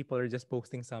people are just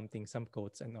posting something, some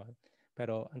quotes and all.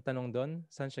 Pero ang tanong doon,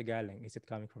 saan siya galing? Is it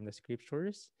coming from the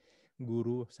scriptures,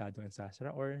 guru, sadhu, and sastra,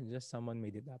 or just someone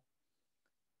made it up?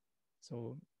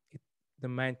 So, the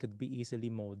mind could be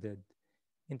easily molded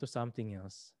into something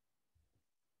else.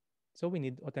 So, we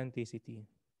need authenticity.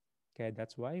 Kaya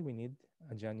that's why we need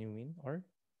a genuine or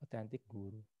authentic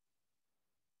guru.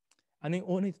 Ano yung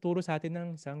una ituturo sa atin ng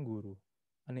isang guru?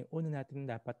 Ano yung una natin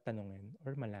dapat tanungin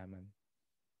or malaman?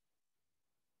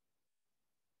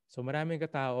 So maraming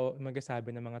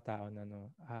magasabi ng mga tao na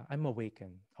I'm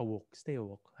awakened, awoke, stay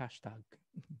awoke, hashtag.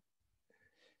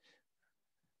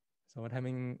 So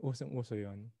maraming usong-uso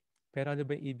yon. Pero ano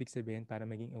ba yung ibig sabihin para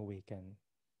maging awaken?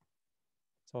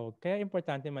 So kaya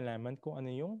importante malaman kung ano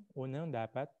yung unang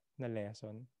dapat na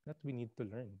lesson that we need to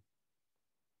learn.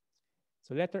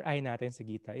 So letter I natin sa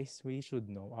Gita is we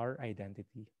should know our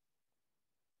identity.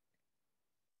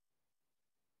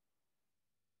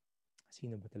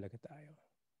 Sino ba talaga tayo?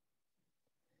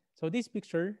 So this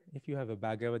picture, if you have a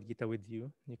Bhagavad Gita with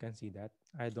you, you can see that.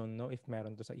 I don't know if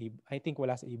meron to sa e-book. I think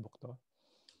wala sa e-book to.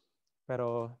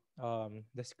 Pero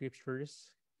the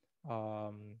scriptures,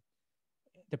 um,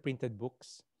 the printed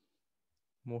books,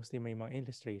 mostly may mga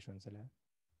illustrations sila.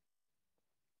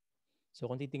 So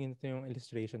kung titingin ito yung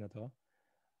illustration na to,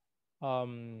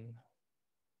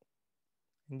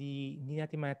 hindi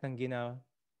natin matanggi na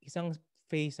isang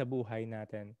phase sa buhay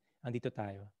natin, andito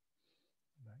tayo.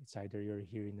 It's either you're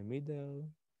here in the middle,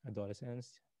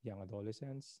 adolescence, young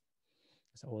adolescence,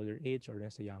 sa older age, or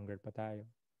nasa younger pa tayo.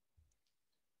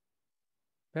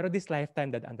 Pero this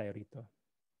lifetime, dadaan tayo rito.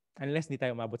 Unless di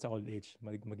tayo umabot sa old age,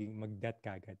 mag-death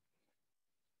kagad.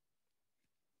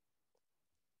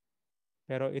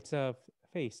 Pero it's a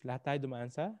phase. Lahat tayo dumaan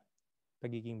sa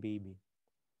pagiging baby.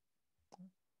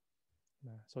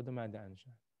 So dumadaan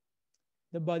siya.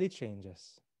 The body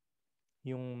changes.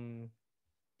 Yung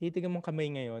titigan mong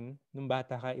kamay ngayon, nung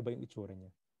bata ka, iba yung itsura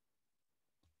niya.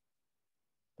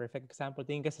 Perfect example,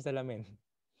 tingin ka sa salamin.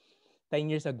 10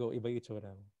 years ago, iba yung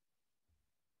itsura mo.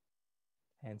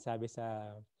 And sabi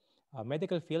sa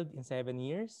medical field, in 7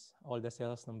 years, all the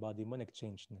cells ng body mo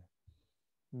nag-change na.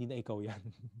 Hindi na ikaw yan.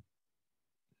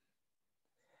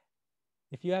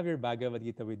 If you have your Bhagavad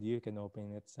Gita with you, you can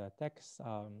open it sa text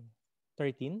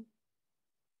 13.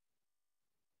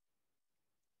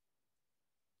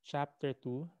 Chapter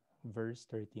 2, verse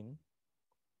 13.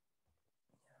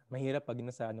 Mahirap pag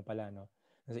nasa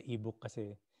nasa e-book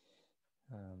kasi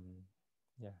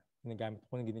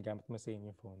ginagamit mo sa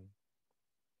inyo phone.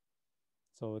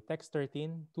 So text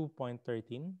 13,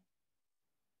 2.13.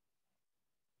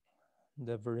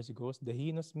 The verse goes,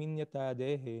 Dahinos minyata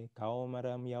dehe,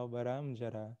 kaumaram yavaram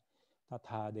jara,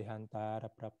 tatha dehantara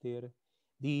praptir,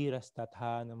 diras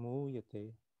tatha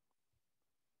namuyate.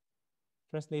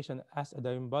 Translation, as the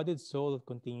embodied soul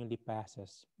continually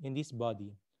passes in this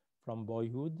body, from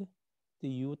boyhood to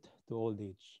youth to old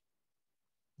age,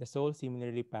 the soul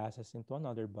similarly passes into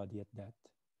another body at death.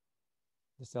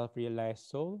 The self-realized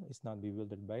soul is not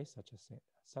bewildered by such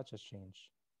a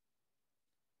change.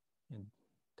 And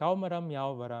Kaumaram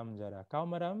Yavaram Jara.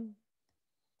 Kaumaram,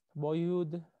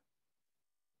 boyhood,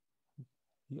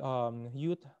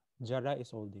 youth, Jara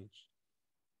is old age.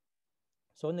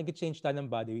 So nag-change tayo ng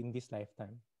body in this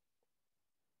lifetime.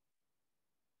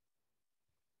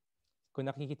 Kung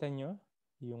nakikita nyo,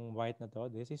 yung white na to,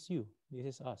 this is you.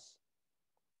 This is us.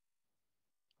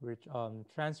 We're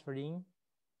transferring,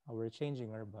 we're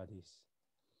changing our bodies.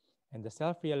 And the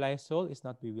self-realized soul is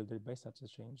not bewildered by such a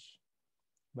change.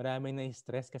 Marami na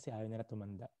stress kasi ayaw nila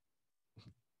tumanda.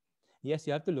 Yes,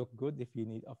 you have to look good if you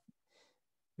need.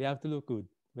 We have to look good.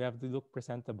 We have to look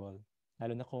presentable.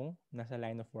 Lalo na kung nasa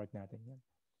line of work natin yan.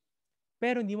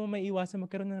 Pero hindi mo maiiwasan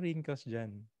magkaroon ng wrinkles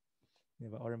dyan.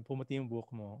 Diba? Or pumuti yung buhok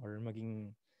mo. Or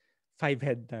maging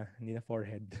 5-head na, hindi na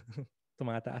 4-head.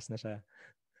 Tumataas na siya.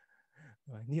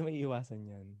 Diba? Hindi mo maiiwasan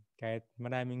yan. Kahit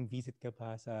maraming visit ka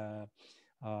pa sa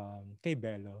kay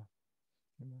Bello.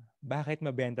 Diba? Bakit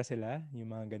mabenta sila, yung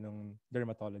mga ganong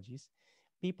dermatologists?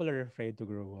 People are afraid to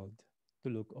grow old, to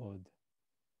look old.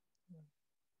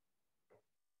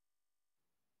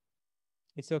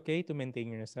 It's okay to maintain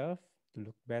yourself, to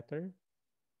look better.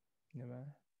 Diba?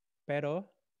 Pero,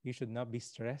 you should not be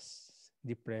stressed,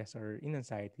 depressed, or in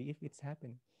anxiety if it's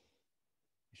happening.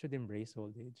 You should embrace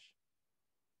old age.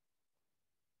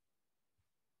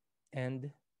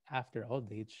 And after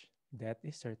old age, death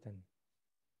is certain.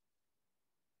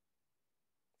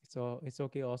 So it's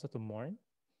okay also to mourn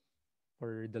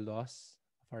for the loss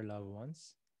of our loved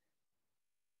ones.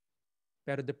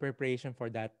 Pero the preparation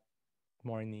for that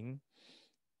mourning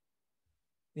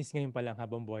is ngayon pa lang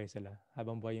habang buhay sila.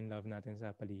 Habang buhay yung love natin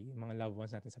sa paligid, mga loved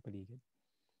ones natin sa paligid.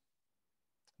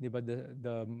 Diba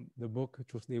the book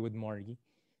Tuesday with Morrie?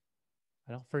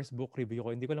 First book review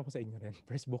ko, hindi ko lang kung sa inyo rin.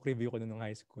 First book review ko nung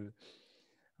high school.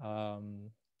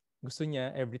 Gusto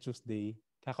niya every Tuesday,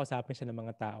 kakausapin siya ng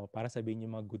mga tao para sabihin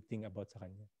yung mga good thing about sa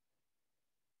kanya.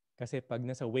 Kasi pag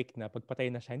nasa wake na,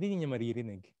 pagpatay na siya, hindi niya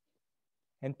maririnig.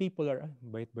 And people are,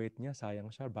 bait-bait niya,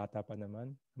 sayang siya, bata pa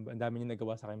naman. Ang dami niya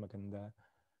nagawa sa akin maganda.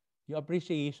 Yung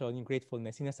appreciation, yung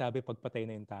gratefulness, sinasabi pagpatay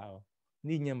na yung tao.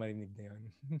 Hindi niya marinig na yun.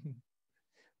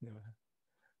 Diba?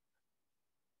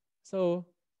 So,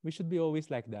 we should be always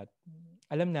like that.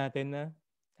 Alam natin na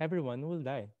everyone will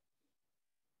die.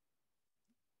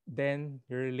 then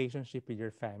your relationship with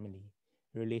your family,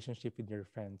 your relationship with your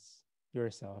friends,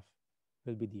 yourself,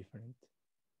 will be different.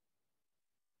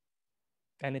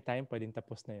 Anytime, pwedeng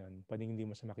tapos na yon. Pwedeng hindi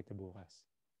mo siya makita bukas.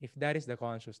 If that is the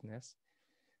consciousness,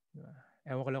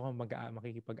 ewan ko lang kung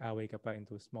makikipag-away ka pa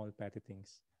into small petty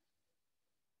things.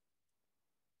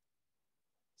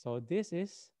 So this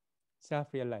is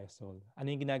self-realized soul. Ano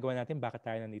yung ginagawa natin? Bakit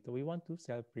tayo nandito? We want to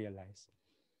self-realize.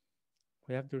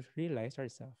 We have to realize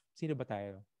ourselves. Sino ba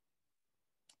tayo?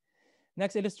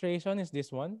 Next illustration is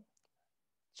this one.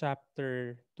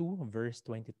 Chapter 2, verse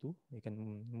 22. You can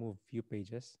move few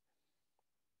pages.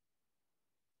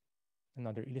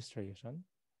 Another illustration.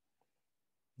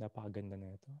 Napakaganda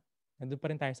na ito. Nandun pa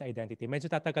rin tayo sa identity. Medyo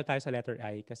tatagal tayo sa letter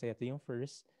I kasi ito yung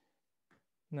first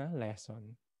na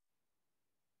lesson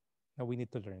na we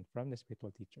need to learn from the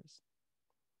spiritual teachers.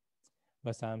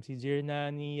 Vasamsi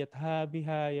jirnani yatha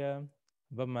bihaya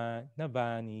vama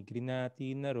navani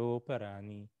grinati naro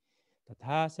parani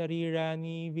tatha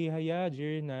sarirani vihaya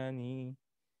jirnani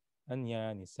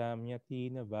anyani samyati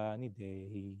navani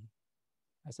dehi.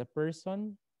 As a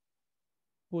person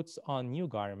puts on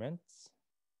new garments,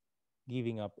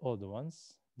 giving up old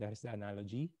ones, that is the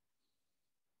analogy.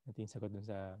 Ito yung sagot dun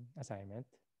sa assignment.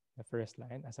 The first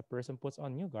line, as a person puts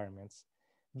on new garments,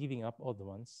 giving up old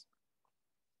ones.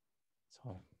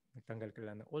 So, nagtanggal ka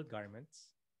lang ng old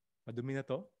garments. Madumi na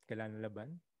to, kailangan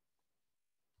laban.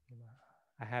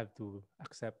 I have to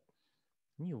accept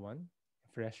new one,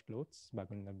 fresh clothes,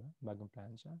 bagong laban, bagong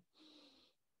plansya.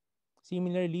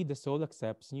 Similarly, the soul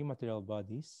accepts new material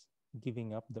bodies,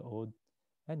 giving up the old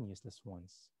and useless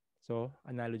ones. So,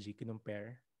 analogy,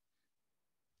 kinumpare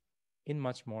in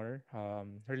much more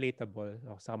relatable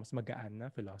o sa mas magaan na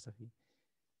philosophy.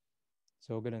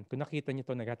 So, ganun. Kung nakita niyo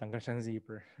to, nagtatanggal siya ng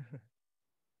zipper.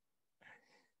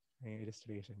 Yung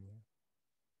illustration niya.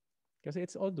 Kasi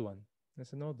it's old one.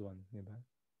 It's an old one, di ba?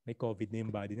 May COVID na yung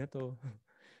body na to.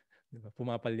 Di ba?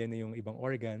 Pumapalya na yung ibang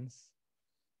organs.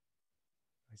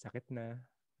 May sakit na.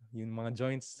 Yung mga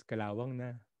joints, kalawang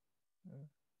na.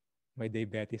 May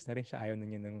diabetes na rin siya. Ayaw na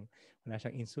niya ng, wala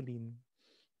siyang insulin.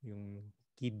 Yung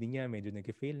kidney niya, medyo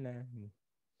nag-fail na.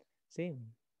 Same.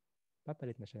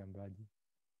 Papalit na siya ng body.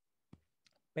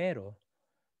 Pero,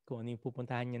 kung ano yung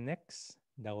pupuntahan niya next,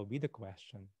 that will be the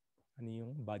question. Ano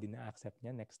yung body na accept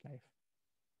niya next life?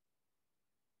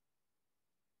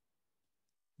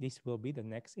 This will be the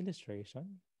next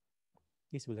illustration.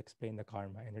 This will explain the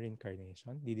karma and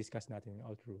reincarnation. Di-discuss natin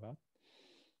all throughout.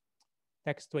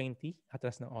 Text 20,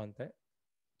 atras na onte,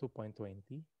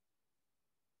 2.20.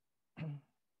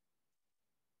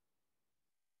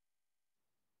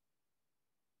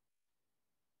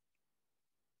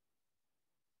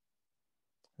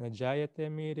 Najayate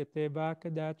mirite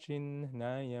bakadachin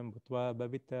nayam bhutva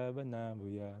bhavita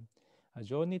vanavuya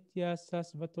ajo nitya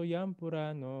sasvatoyam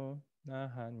purano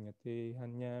nahanyate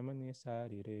hanyamani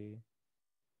sarire.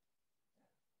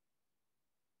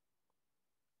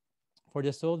 For the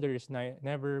soul, there is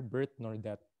never birth nor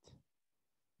death.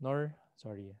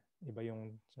 Iba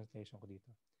yung translation ko dito.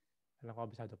 Alam ko,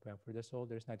 abisado po yan. For the soul,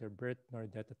 there is neither birth nor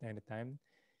death at any time.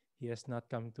 He has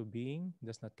not come to being,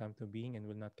 does not come to being, and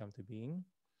will not come to being.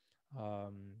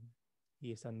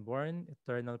 He is unborn,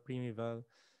 eternal, primeval,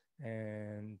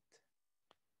 and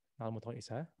nakalimutan ko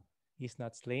isa. He is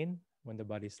not slain when the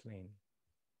body is slain.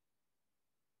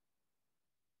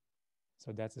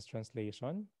 So that's his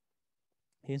translation.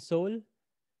 Yung soul,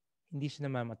 hindi siya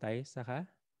namamatay, saka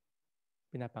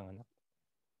pinapanganak.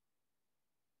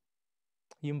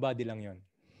 Yung body lang yon.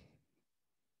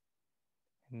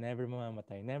 Never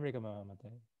mamamatay. Never ka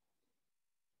mamamatay.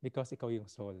 Because ikaw yung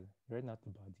soul. You're not the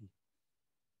body.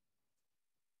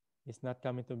 Is not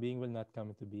coming to being, will not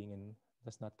come into being, and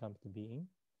does not come to being.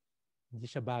 Hindi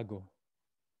siya bago.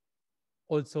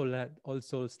 All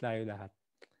souls tayo lahat.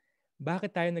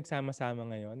 Bakit tayo nagsama-sama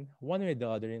ngayon? One way or the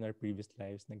other in our previous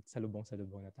lives,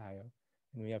 nagsalubong-salubong na tayo.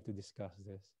 And we have to discuss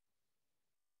this.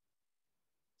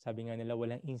 Sabi nga nila,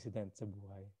 walang incident sa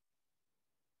buhay.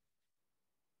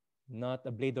 Not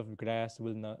a blade of grass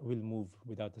will move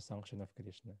without the sanction of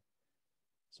Krishna.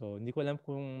 So, hindi ko alam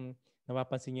kung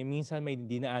napapansin niyo, minsan may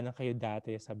dinaanan kayo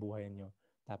dati sa buhay niyo.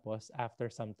 Tapos, after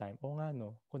some time, nga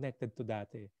no, connected to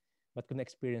dati. But kung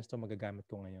na-experience to, magagamit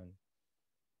ko ngayon.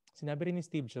 Sinabi rin ni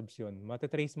Steve Jobs yun,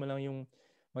 matatrace mo lang yung,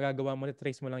 magagawa mo,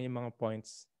 matatrace mo lang yung mga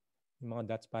points, yung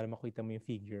mga dots para makita mo yung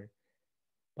figure.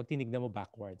 Pag tinignan mo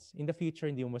backwards. In the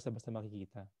future, hindi mo basta-basta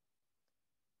makikita.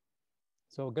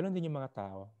 So, ganun din yung mga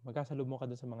tao. Magkasalubong ka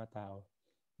dun sa mga tao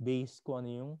based kung ano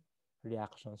yung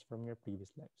reactions from your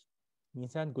previous lives.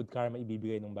 Minsan, good karma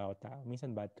ibibigay ng bawat tao.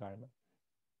 Minsan, bad karma.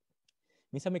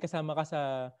 Minsan, may kasama ka sa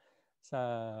sa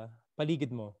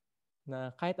paligid mo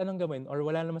na kahit anong gawin or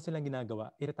wala naman silang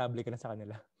ginagawa, irritable ka na sa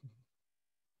kanila.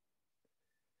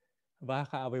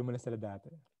 Baka kaaway mo na sila dati.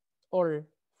 Or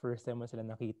first time mo sila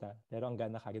nakita, pero ang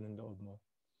gana kagad ng loob mo.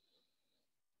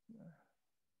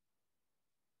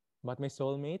 But my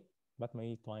soulmate, but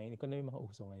my twine, ikaw na yung mga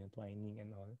uso ngayon, twining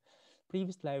and all.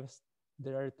 Previous lives,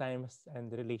 there are times and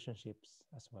relationships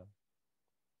as well.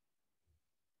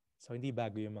 So, hindi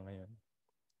bago yung mga yun.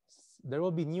 There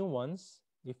will be new ones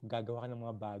if gagawa ka ng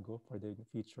mga bago for the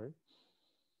future.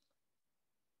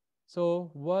 So,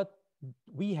 what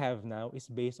we have now is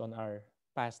based on our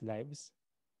past lives.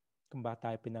 Kung bakit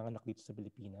tayo pinanganak dito sa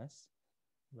Pilipinas.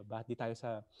 Bakit di tayo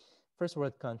sa first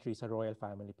world country, sa royal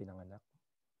family pinanganak.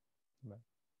 Diba?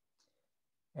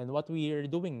 And what we are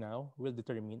doing now will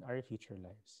determine our future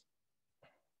lives.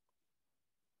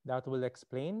 That will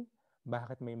explain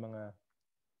bakit may mga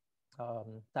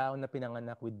tao na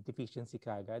pinanganak with deficiency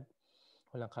kagad,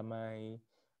 walang kamay,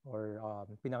 or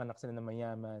pinanganak sila na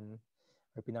mayaman,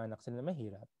 or pinanganak sila na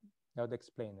mahirap. That would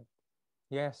explain it.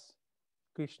 Yes,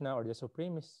 Krishna or the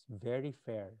Supreme is very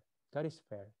fair. God is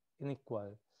fair and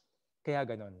equal. Kaya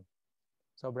ganon.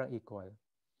 Sobrang equal.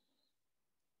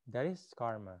 That is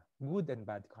karma. Good and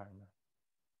bad karma.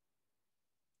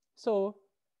 So,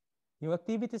 yung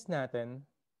activities natin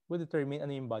will determine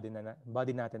ano yung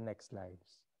body natin next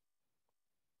lives.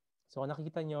 So, kung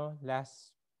nakikita nyo,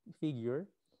 last figure,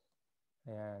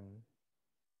 ayan.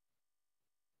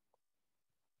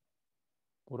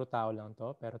 Puro tao lang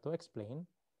to, pero to explain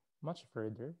much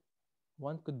further,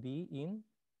 one could be in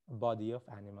a body of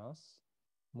animals,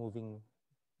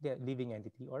 living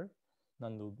entity or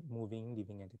non-moving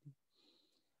living entity.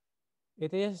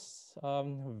 It is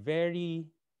very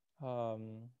a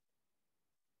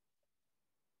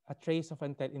trace of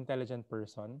an intelligent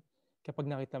person kapag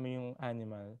nakita mo yung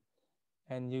animal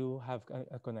and you have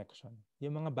a connection.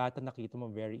 Yung mga bata nakita mo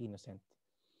very innocent.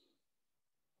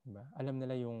 Diba? Alam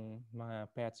nila yung mga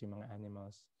pets, yung mga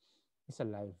animals is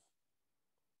alive.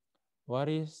 What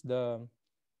is the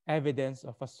evidence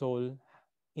of a soul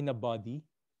in a body?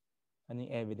 Ano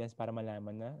yung evidence para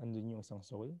malaman na andun yung isang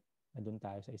soul, andun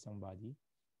tayo sa isang body,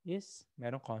 is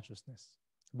merong consciousness,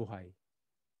 buhay.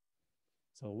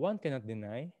 So one cannot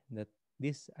deny that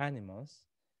these animals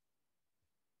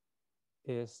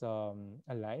is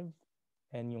alive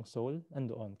and yung soul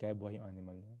andoon, kaya buhay yung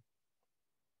animal na.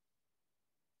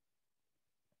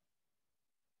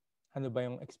 Ano ba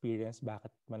yung experience?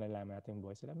 Bakit malalaman natin yung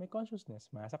buhay sila? May consciousness,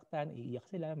 masaktan, iiyak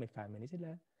sila, may family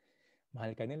sila,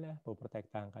 mahal ka nila,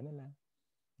 poprotektahan ka nila.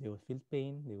 They will feel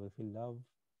pain, they will feel love.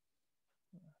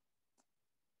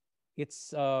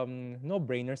 It's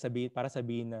no-brainer para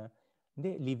sabihin na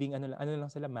hindi, living ano lang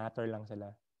sila, matter lang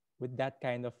sila. With that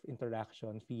kind of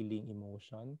interaction, feeling,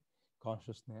 emotion,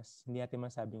 consciousness, hindi natin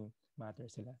masabing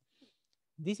matter sila.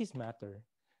 This is matter.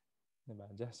 Diba?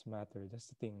 Just matter,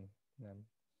 just a thing.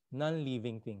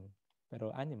 Non-living thing.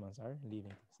 Pero animals are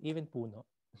living things. Even puno.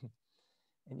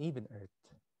 And even earth.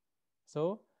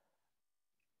 So,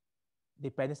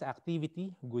 depende sa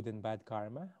activity, good and bad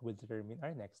karma will determine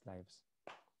our next lives.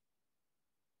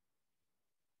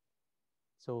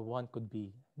 So, one could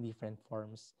be different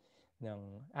forms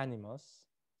ng animals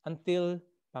until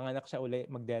panganak siya uli,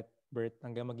 mag-death birth,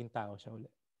 hanggang maging tao siya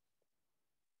uli.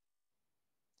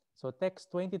 So, text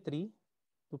 23,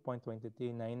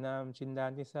 2.23, Nainam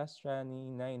Chindanti Sastrani,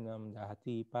 Nainam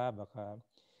Dahati Pabaka,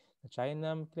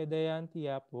 Chainam Kledayanti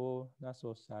Apo, na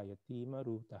Society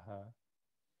Marutaha.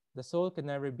 The soul can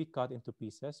never be cut into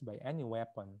pieces by any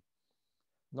weapon,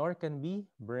 nor can be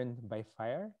burned by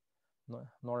fire,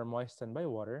 nor moistened by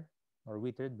water, nor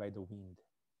withered by the wind.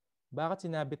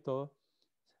 Bakit sinabi to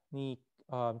ni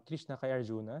Krishna kay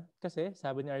Arjuna? Kasi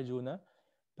sabi ni Arjuna,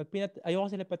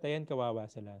 ayoko sila patayan, kawawa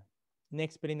sila.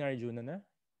 Na-explain ni Arjuna na,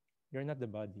 you're not the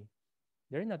body.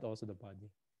 They're not also the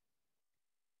body.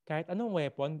 Kahit anong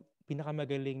weapon,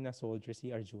 pinakamagaling na soldier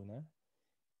si Arjuna.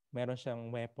 Meron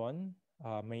siyang weapon,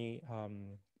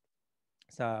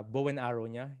 sa bow and arrow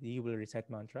niya, he will recite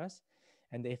mantras.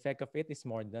 And the effect of it is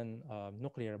more than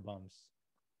nuclear bombs.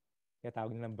 Kaya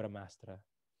tawag nilang Brahmastra.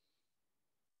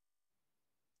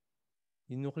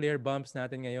 Yung nuclear bombs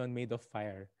natin ngayon made of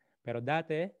fire. Pero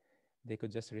dati, they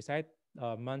could just recite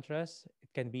mantras.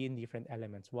 It can be in different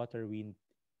elements. Water, wind,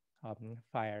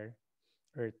 fire,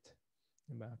 earth.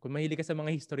 Diba? Kung mahilig ka sa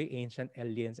mga history, ancient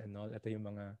aliens and all, ito yung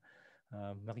mga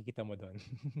makikita mo doon.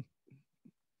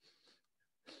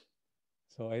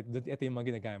 So, ito yung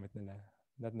mga ginagamit nila.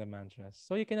 Not the mantras.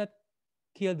 So, you cannot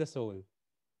kill the soul.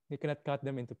 You cannot cut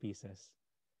them into pieces.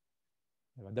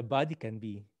 Diba? The body can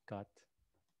be cut.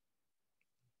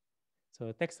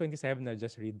 So, text 27, I'll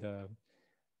just read the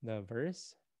the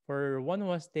verse. For one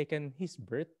who has taken his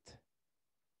birth,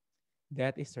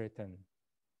 death is certain.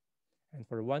 And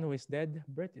for one who is dead,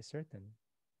 birth is certain.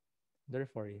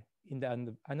 Therefore, in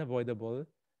the unavoidable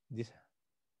dis-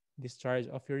 discharge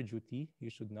of your duty, you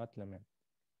should not lament.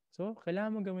 So,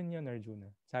 kailangan mo gawin yan,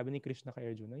 Arjuna. Sabi ni Krishna kay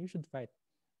Arjuna, you should fight.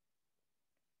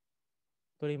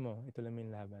 Tuloy mo, ituloy mo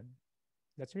yung laban.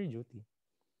 That's your duty.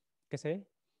 Kasi,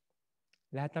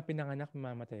 lahat na pinanganak,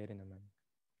 mamamatay rin naman.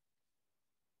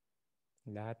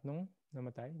 Lahat nung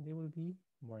namatay, they will be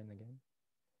born again.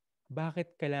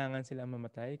 Bakit kailangan sila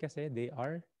mamatay? Kasi they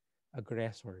are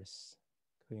aggressors.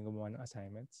 Kung yung gumawa ng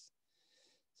assignments,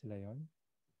 sila yon.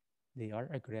 They are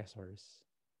aggressors.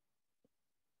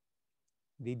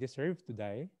 They deserve to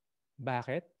die.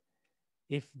 Bakit?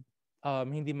 If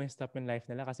hindi may stop yung life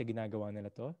nila kasi ginagawa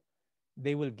nila to,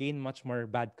 they will gain much more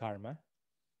bad karma.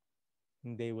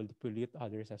 And they will pollute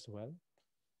others as well.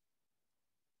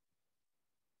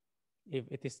 If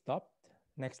it is stopped,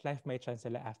 next life may chance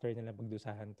sila after nila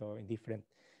magdusahan to in different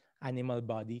animal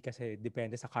body kasi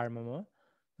depende sa karma mo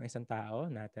ng isang tao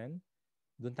natin.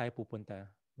 Doon tayo pupunta.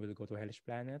 We'll go to hellish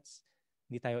planets.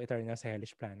 Hindi tayo eternal sa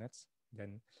hellish planets.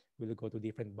 Then, we'll go to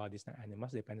different bodies ng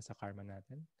animals. Depende sa karma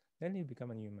natin. Then, you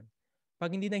become a human.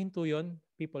 Pag hindi na hinto yun,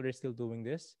 people are still doing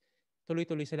this,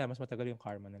 tuloy-tuloy sila. Mas matagal yung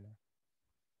karma nila.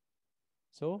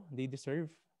 So, they deserve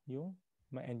yung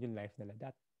ma-end yung life nila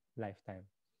that lifetime.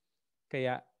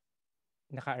 Kaya,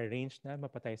 naka-arrange na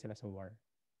mapatay sila sa war.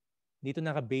 Dito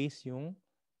naka-base yung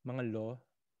mga law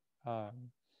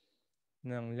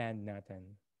ng land natin.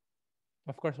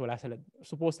 Of course, wala sila.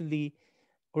 Supposedly,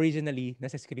 originally,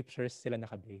 nasa scriptures sila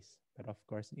naka-base. Pero of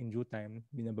course, in due time,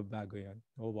 binababago yan.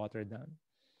 No water down.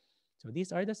 So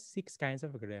these are the 6 kinds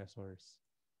of aggressors.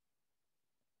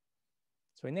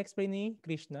 So in-explain ni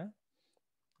Krishna,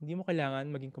 hindi mo kailangan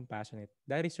maging compassionate.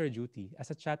 That is your duty. As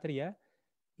a Kshatriya,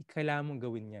 kailangan mong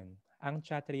gawin yan. Ang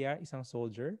Kshatriya, isang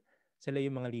soldier, sila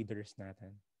yung mga leaders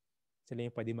natin. Sila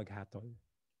yung pwede maghatol.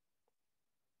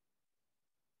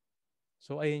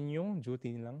 So, ayun yung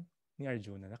duty nilang ni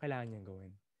Arjuna na kailangan niyang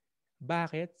gawin.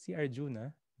 Bakit si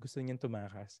Arjuna gusto niyang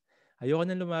tumakas? Ayoko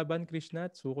nang lumaban, Krishna,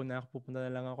 at suko na ako, pupunta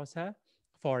na lang ako sa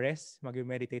forest,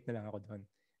 mag-meditate na lang ako doon.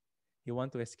 You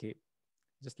want to escape.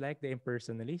 Just like the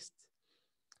impersonalist,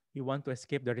 you want to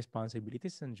escape the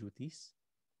responsibilities and duties.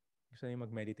 Gusto niya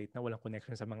mag-meditate na walang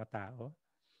connection sa mga tao,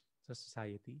 sa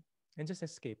society, and just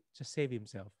escape, just save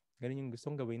himself. Ganun yung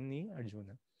gustong gawin ni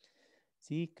Arjuna.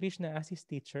 Si Krishna as his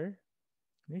teacher,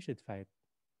 you should fight.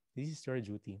 This is your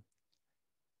duty.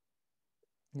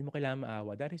 Hindi mo kailangan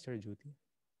maawa. That is your duty.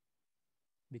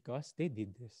 Because they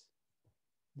did this.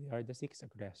 They are the 6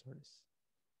 aggressors.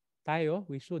 Tayo,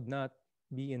 we should not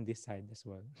be in this side as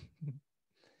well.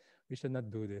 We should not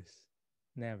do this.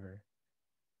 Never.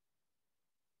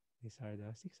 These are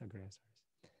the 6 aggressors.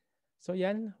 So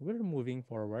yan, we're moving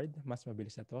forward. Mas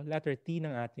mabilis na to. Letter T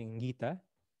ng ating Gita.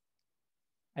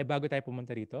 Ay bago tayo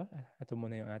pumunta rito, ito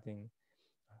muna yung ating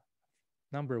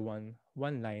number 1,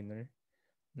 one-liner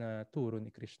na turo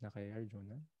ni Krishna kay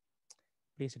Arjuna.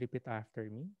 Please repeat after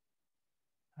me.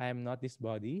 I am not this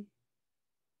body.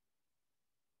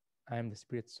 I am the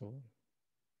spirit soul.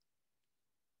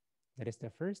 That is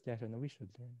the first lesson that we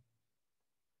should learn.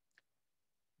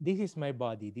 This is my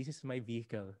body. This is my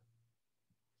vehicle.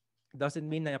 Doesn't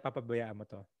mean na napapabayaan mo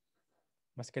to.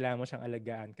 Mas kailangan mo siyang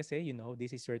alagaan kasi,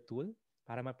 this is your tool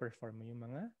para ma-perform mo yung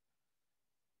mga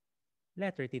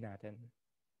letter T natin.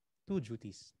 2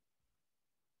 duties.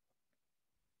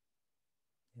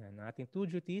 Yan, ating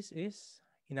 2 duties is,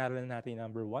 inaral natin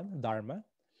number 1, Dharma.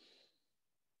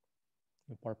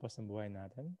 Yung purpose ng buhay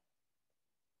natin.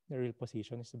 The real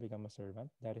position is to become a servant.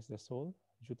 That is the soul,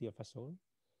 duty of a soul.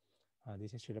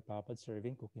 This is Srila Prabhupada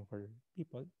serving, cooking for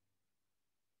people.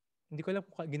 Hindi ko alam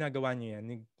kung ginagawa niyo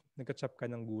yan. Nagka-chop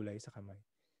ka ng gulay sa kamay.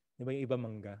 Di ba yung iba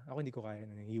mangga? Ako hindi ko kaya,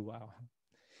 nangihiwa ako.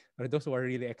 But those who are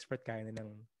really expert, kaya na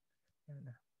ng,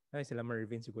 ay, sila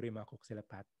Mervin, siguro yung mga cook sila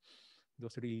Pat.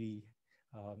 Those really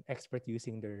expert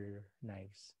using their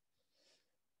knives.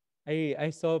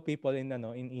 I saw people in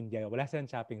India, wala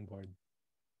silang chopping board.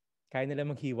 Kaya nila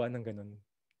maghiwa ng ganun.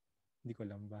 Hindi ko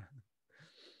alam ba.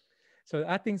 So,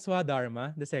 ating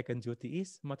Swadharma, the second duty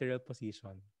is material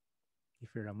position.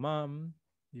 If you're a mom,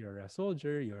 you're a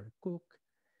soldier, you're a cook,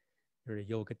 you're a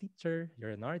yoga teacher,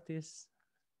 you're an artist,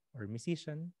 or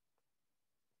musician.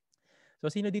 So,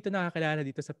 sino dito nakakilala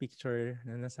dito sa picture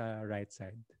na nasa right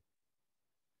side?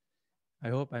 I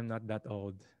hope I'm not that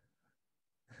old.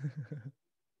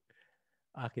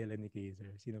 Kilala ni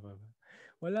Kaiser. Sino pa ba?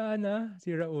 Wala na.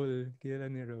 Si Raul. Kilala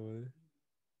ni Raul.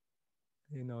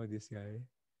 You know this guy?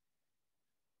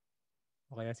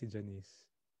 O kaya si Janice.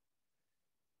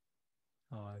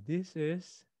 This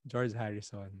is George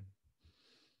Harrison.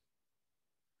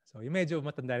 So, yung medyo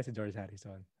matanda rin si George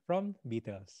Harrison. From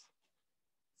Beatles.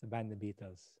 Sa band na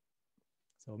Beatles.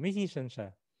 So, musician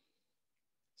siya.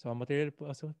 So, ang material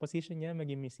position niya,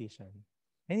 maging musician.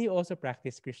 And he also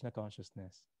practiced Krishna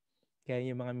consciousness. Kaya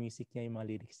yung mga music niya, yung mga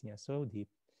lyrics niya, so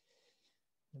deep.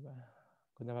 Diba?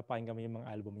 Kung napapakinggan mo yung mga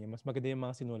album niya, mas maganda yung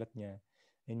mga sinulat niya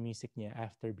and music niya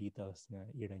after Beatles na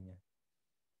era niya.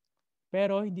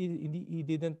 Pero he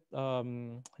didn't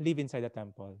live inside the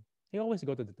temple. He always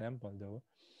go to the temple though.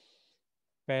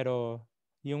 Pero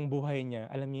yung buhay niya,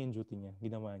 alam niya yung duty niya,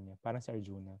 ginawa niya. Parang si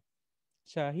Arjuna.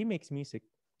 He makes music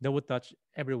that would touch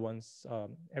everybody's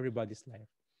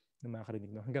life na makakarinig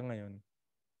no hanggang ngayon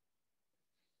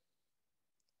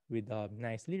with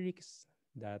nice lyrics,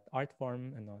 that art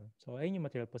form and all. So ayun yung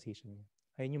material position niya.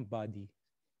 Ayun yung body,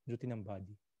 duty ng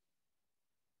body.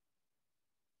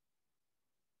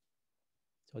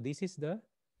 So these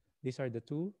are the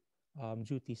two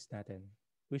duties natin.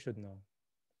 We should know.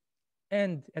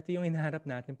 And ito yung hinaharap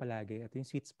natin palagi. Ito yung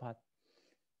sweet spot.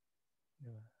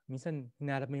 Diba? Minsan,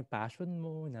 hinaharap mo yung passion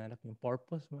mo, hinaharap mo yung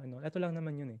purpose mo. Ano. Ito lang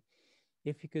naman yun eh.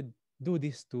 If you could do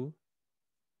these two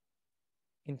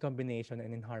in combination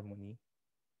and in harmony,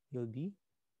 you'll be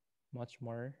much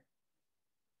more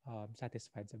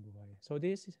satisfied sa buhay. So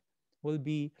this will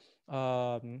be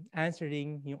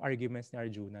answering yung arguments ni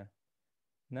Arjuna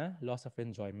na loss of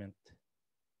enjoyment.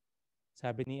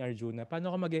 Sabi ni Arjuna,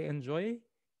 paano ako mag-enjoy?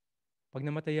 Pag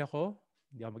namatay ako,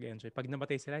 hindi ako mag-enjoy. Pag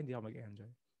namatay sila, hindi ako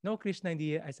mag-enjoy. No, Krishna,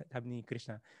 hindi, ay sabi ni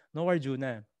Krishna, no,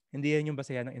 Arjuna, hindi yan yung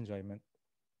basehan ng enjoyment.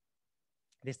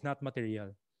 It is not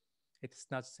material. It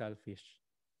is not selfish.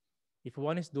 If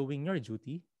one is doing your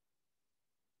duty,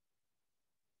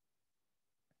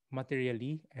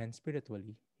 materially and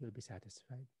spiritually, you'll be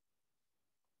satisfied.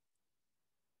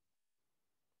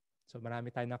 So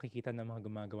marami tayong nakikita ng mga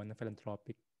gumagawa ng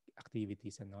philanthropic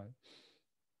activities and all.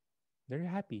 They're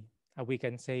happy. We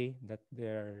can say that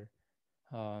they're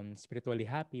spiritually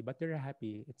happy, but they're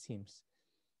happy, it seems.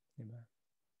 Diba?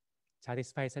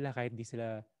 Satisfied sila kahit di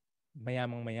sila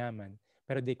mayamang-mayaman,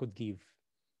 pero they could give.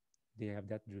 They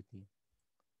have that duty.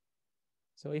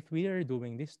 So if we are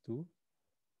doing this too,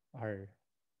 our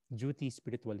duty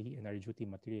spiritually and our duty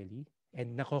materially,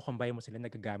 and nakokombine mo sila,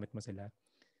 nagagamit mo sila,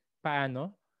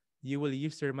 paano? You will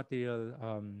use your material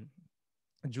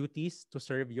duties to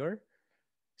serve your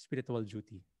spiritual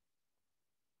duty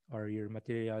or your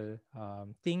material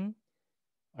thing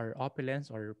or opulence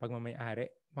or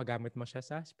pagmamayari, magamit mo siya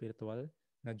sa spiritual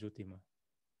na duty mo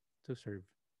to serve.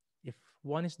 If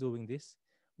one is doing this,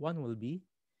 one will be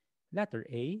letter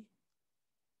A,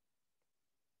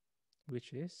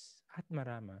 which is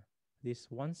Atmarama. This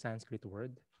one Sanskrit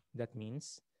word that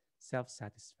means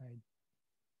self-satisfied.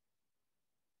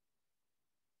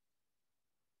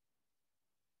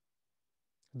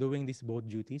 Doing these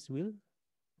both duties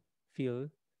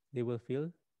they will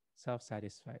feel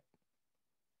self-satisfied.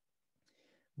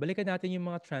 Balikan natin yung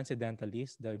mga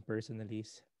transcendentalists, the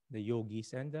impersonalists, the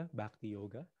yogis, and the bhakti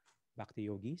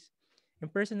yogis.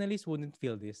 Impersonalists wouldn't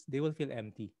feel this. They will feel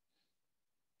empty.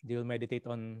 They will meditate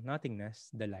on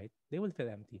nothingness, the light. They will feel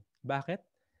empty. Bakit?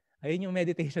 Ayun yung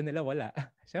meditation nila, wala.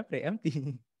 Siyempre,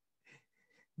 empty.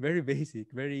 Very basic,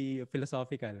 very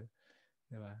philosophical.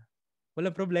 Diba?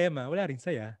 Walang problema, wala rin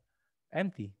saya.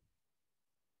 Empty.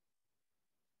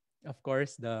 Of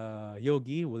course, the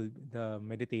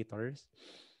meditators,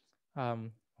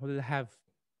 will have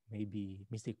maybe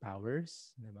mystic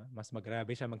powers. Diba? Mas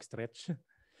magrabe siya mag-stretch.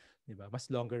 Diba?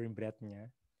 Mas longer yung breath niya.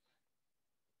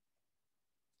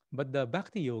 But the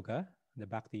bhakti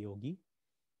yogi,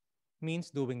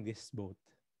 means doing this both.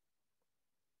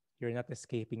 You're not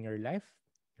escaping your life,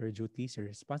 your duties,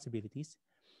 your responsibilities.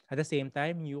 At the same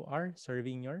time, you are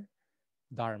serving your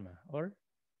dharma or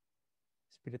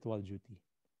spiritual duty.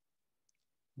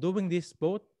 Doing this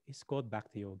both is called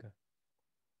bhakti yoga.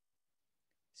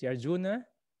 Si Arjuna,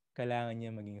 kailangan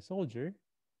niya maging soldier.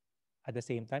 At the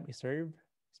same time, iserve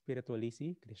spiritually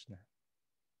si Krishna.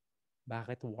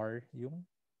 Bakit war yung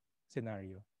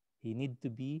scenario? He need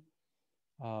to be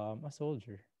a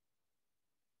soldier.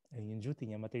 Ayun yung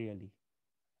duty niya materially.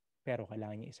 Pero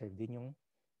kailangan niya iserve din yung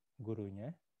guru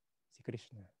niya, si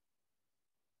Krishna.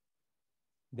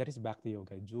 That is bhakti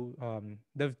yoga.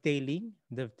 Tail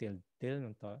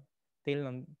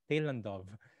ng dove.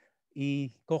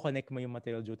 I-connect mo yung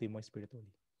material duty mo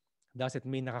spiritually. Does it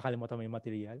mean nakakalimutan mo yung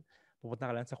material? Pupunta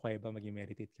ka lang sa kuweba,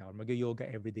 mag-meditate ka or mag-yoga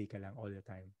everyday ka lang all the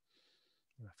time.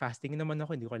 Fasting naman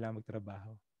ako, hindi ko kailangan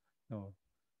magtrabaho. No.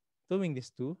 Doing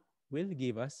this too will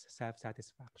give us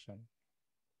self-satisfaction.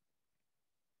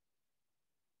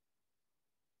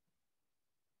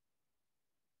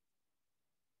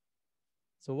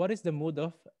 So what is the mood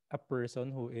of a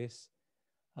person who is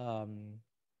um,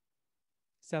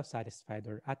 self-satisfied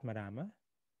or atmarama?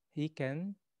 He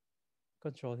can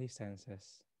control his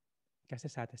senses. Kasi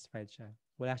satisfied siya.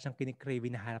 Wala siyang kinikrave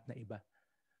na hanap na iba.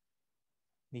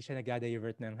 Hindi siya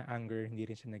nag-divert ng anger, hindi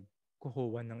rin siya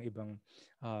nagkukuha ng ibang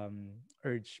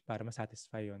urge para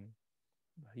masatisfy yun.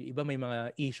 Yung iba may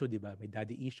mga issue, di ba? May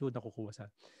daddy issue na kukuha sa,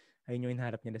 ayun yung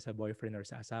hinaharap nila sa boyfriend or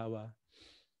sa asawa.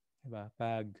 Di ba?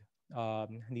 Pag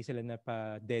hindi sila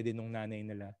napadede nung nanay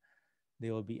nila, they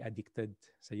will be addicted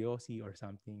sa yosi or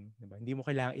something. Di ba? Hindi mo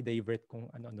kailangang i-divert kung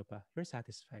ano-ano pa. You're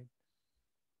satisfied.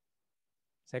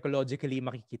 Psychologically,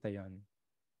 makikita yon.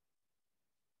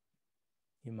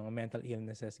 Yung mga mental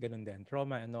illnesses, ganun din.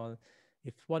 Trauma and all.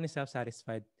 If one is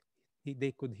self-satisfied,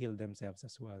 they could heal themselves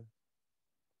as well.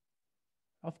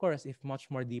 Of course, if much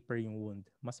more deeper yung wound,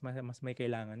 mas may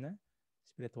kailangan na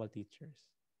spiritual teachers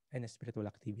and spiritual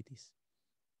activities.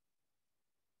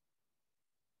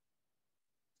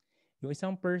 Yung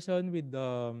isang person with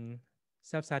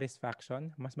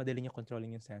self-satisfaction, mas madali niya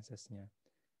controlling yung senses niya.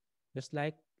 Just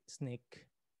like snake.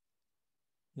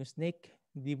 Yung snake,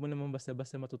 hindi mo naman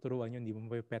basta-basta matuturuan yun. Hindi mo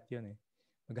pet yun eh.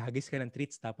 Maghagis ka ng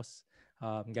treats tapos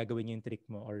gagawin niyo yung trick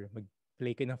mo or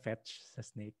mag-play ka ng fetch sa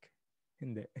snake.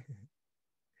 Hindi.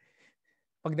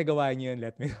 Pag nagawa niyo yun,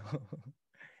 let me know.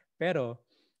 Pero,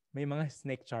 may mga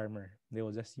snake charmer. They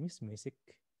will just use music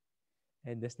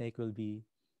and the snake will be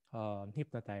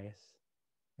hypnotized.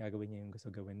 Gagawin niya yung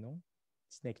gusto gawin nung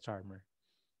snake charmer.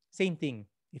 Same thing.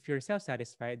 If you're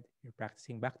self-satisfied, you're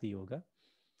practicing Bhakti Yoga,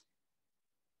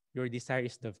 your desire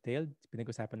is dovetailed.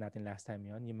 Pinag-usapan natin last time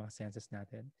yon, yung mga senses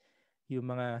natin. Yung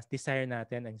mga desire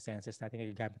natin and senses natin,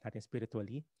 gagamit natin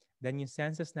spiritually. Then yung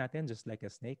senses natin, just like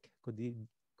a snake, could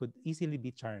easily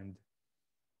be charmed.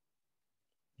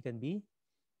 You can be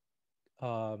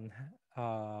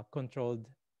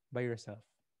controlled by yourself.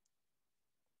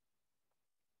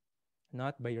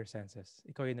 Not by your senses.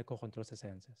 Ikaw yung nagko-control sa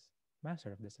senses.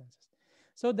 Master of the senses.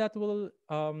 So that will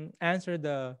answer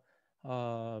the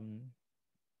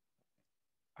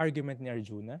argument ni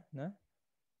Arjuna na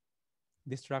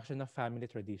destruction of family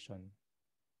tradition.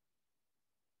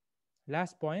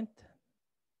 Last point,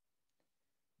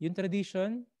 yung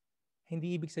tradition,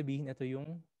 hindi ibig sabihin ito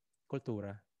yung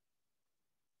kultura.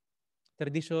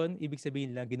 Tradition, ibig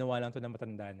sabihin lang, ginawa lang ito na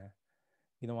matanda na.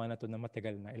 Ginawa na ito na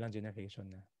matagal na, ilang generation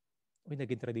na. Uy,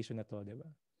 naging tradition na to, di ba?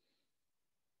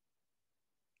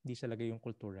 Hindi siya lagay yung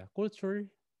kultura. Culture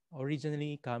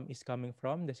originally is coming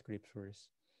from the scriptures.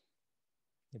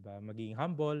 Di ba? Maging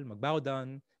humble, mag-bow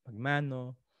down,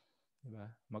 magmano, di ba?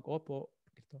 Mag-opo.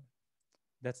 Ito.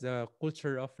 That's the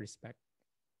culture of respect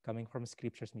coming from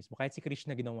scriptures mismo. Kahit si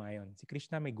Krishna ginawa yun. Si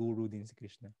Krishna, may guru din si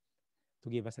Krishna. To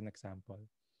give us an example.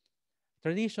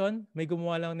 Tradition, may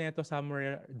gumawa lang nito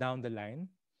somewhere down the line.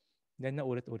 Then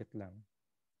naulit-ulit lang.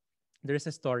 There's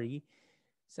a story.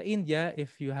 Sa India,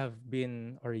 if you have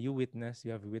witnessed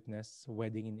a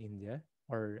wedding in India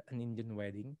or an Indian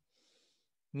wedding,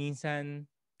 minsan,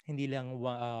 hindi lang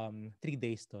 3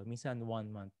 days to, minsan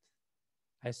 1 month.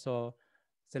 I saw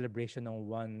celebration ng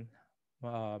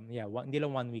hindi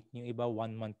lang 1 week, yung iba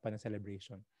 1 month pa na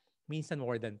celebration. Minsan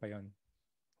more than pa yon.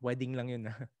 Wedding lang yun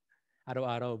na.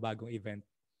 Araw-araw bagong event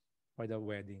for the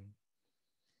wedding.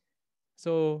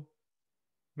 So,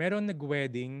 meron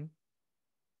nag-wedding,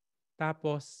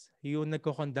 tapos yung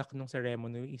nagko-conduct ng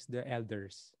ceremony is the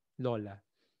elders, lola,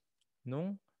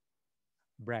 nung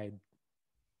bride.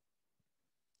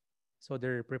 So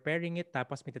they're preparing it,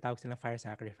 tapos may tatawag silang fire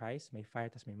sacrifice. May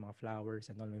fire, tapos may mga flowers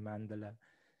and all, may mandala.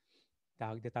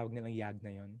 Tatawag nilang yag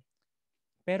na yon.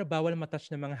 Pero bawal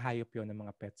matouch ng mga hayop yon, ng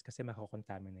mga pets, kasi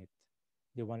makakontaminate.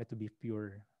 They want it to be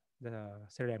pure, the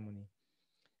ceremony.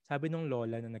 Sabi nung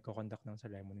lola na nagko-conduct ng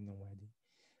ceremony ng wedding,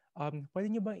 pwede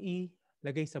nyo ba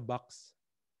ilagay sa box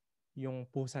yung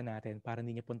pusa natin para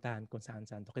hindi niya puntahan kung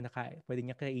saan-saan to. Pwede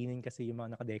niya kainin kasi yung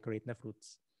mga naka-decorate na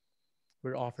fruits.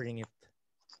 We're offering it.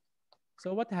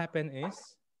 So what happened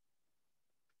is,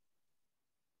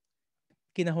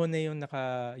 kinahon na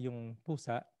yung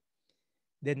pusa.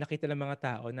 Then nakita ng mga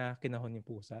tao na kinahon yung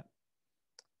pusa.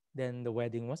 Then the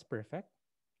wedding was perfect.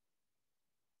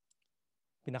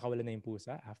 Pinakawalan na yung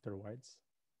pusa afterwards.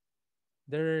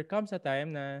 There comes a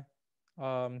time na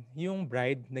yung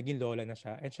bride, naging lola na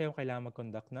siya, and siya yung kailangan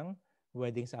mag-conduct ng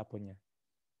wedding sa apo niya.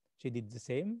 She did the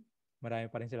same. Marami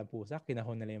pa rin silang pusa.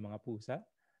 Kinahon nila yung mga pusa.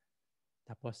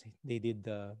 Tapos, they did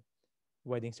the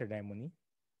wedding ceremony.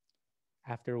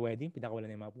 After wedding, pinakawalan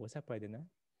na yung mga pusa. Pwede na.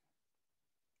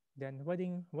 Then,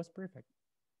 wedding was perfect.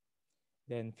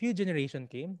 Then, few generation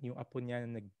came. Yung apo niya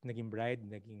naging bride,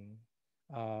 naging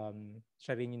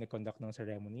siya rin yung nag-conduct ng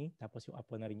ceremony. Tapos yung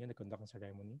apo na rin yung nag-conduct ng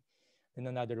ceremony. Then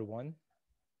another one,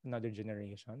 another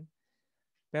generation.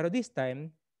 Pero this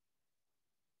time,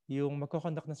 yung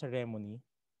magko-conduct ng ceremony,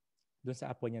 dun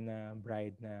sa apo niya na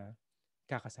bride na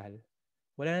kakasal,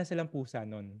 wala na silang pusa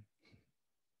nun.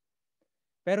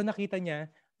 Pero nakita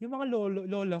niya, yung mga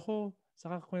lola ko,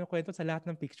 sa kwento sa lahat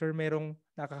ng picture, merong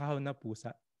nakakahon na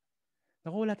pusa.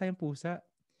 Naku, wala tayong pusa.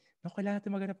 Naku, kailangan natin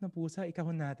maghanap ng pusa,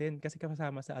 ikahon natin. Kasi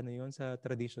kasama sa ano yun, sa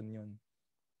tradition yun.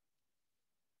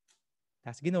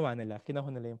 Tapos ginawa nila,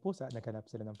 kinahon nila yung pusa, naghanap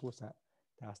sila ng pusa.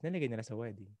 Tapos nilagay nila sa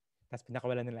wedding. Tapos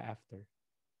pinakawalan nila after.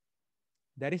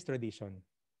 That is tradition.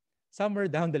 Somewhere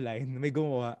down the line, may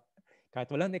gumawa.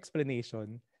 Kahit walang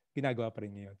explanation, ginagawa pa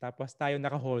rin niya yun. Tapos tayo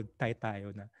naka-hold tight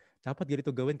tayo na dapat ganito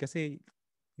gawin kasi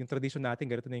yung tradition natin,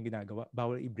 ganito na yung ginagawa.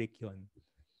 Bawal i-break yun.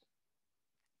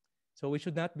 So we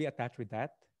should not be attached with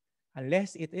that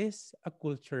unless it is a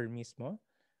culture mismo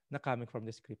na coming from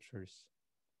the scriptures.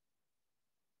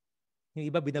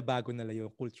 Yung iba, binabago nila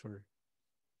yung culture.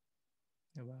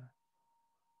 Diba?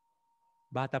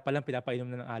 Bata pa lang, pinapainom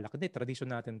na ng alak. Hindi, tradition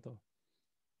natin to.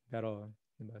 Pero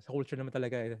diba, sa culture naman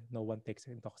talaga, no one takes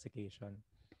intoxication.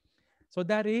 So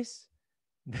that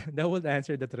would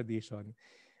answer the tradition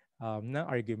na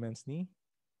arguments ni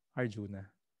Arjuna.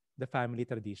 The family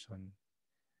tradition.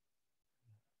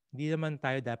 Hindi naman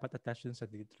tayo dapat attached dun sa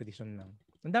tradition lang.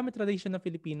 Ang dami tradition ng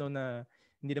Filipino na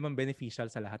hindi naman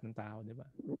beneficial sa lahat ng tao, di ba?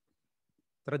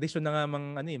 Tradition na nga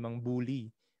mang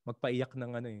bully, magpaiyak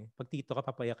ng pag tito ka,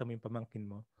 papaiyak mo yung pamangkin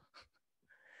mo.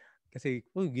 Kasi,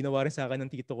 ginawa rin sa akin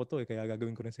ng tito ko to, kaya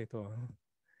gagawin ko rin sa ito.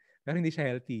 Pero hindi siya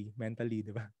healthy mentally,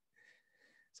 di ba?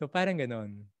 So parang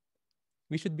ganon.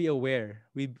 We should be aware.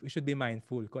 We should be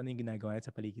mindful kung ano yung ginagawa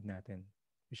natin sa paligid natin.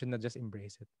 We should not just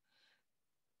embrace it.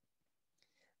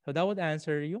 So that would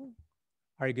answer yung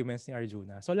arguments ni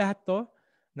Arjuna. So lahat to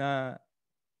na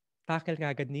tackle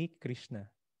kagad ni Krishna.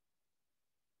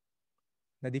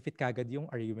 Na-defeat kagad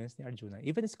yung arguments ni Arjuna.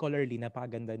 Even scholarly,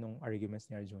 napakaganda nung arguments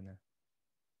ni Arjuna.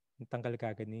 Natanggal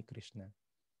kagad ni Krishna.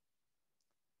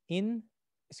 In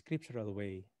a scriptural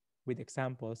way, with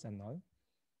examples and all.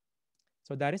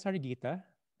 So that is our Gita.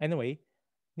 Anyway,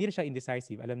 hindi na siya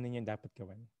indecisive. Alam niyo yung dapat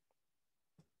gawin.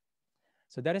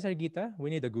 So that is our Gita.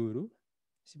 We need a guru,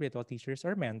 spiritual teachers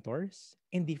or mentors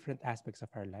in different aspects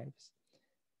of our lives.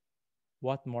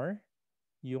 What more?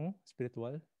 Yung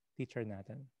spiritual teacher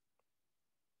natin.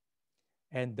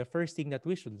 And the first thing that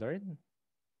we should learn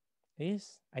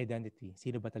is identity.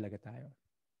 Sino ba talaga tayo?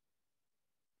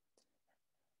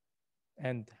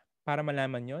 And para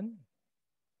malaman yon,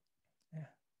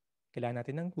 kailangan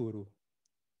natin ng guru.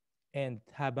 And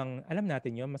habang alam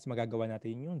natin yon, mas magagawa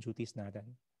natin yung duties natin.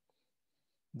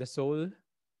 The soul,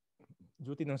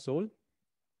 duty ng soul,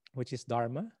 which is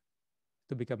dharma,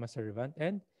 to become a servant,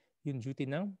 and yung duty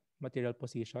ng material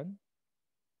position,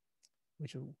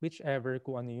 whichever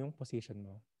kung ano yung position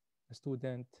mo. A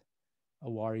student, a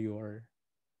warrior,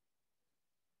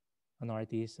 an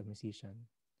artist, a musician.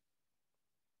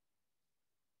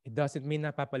 It doesn't mean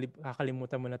na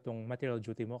kakalimutan mo na tong material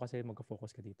duty mo kasi mag-focus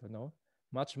ka dito, no?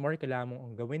 Much more, kailangan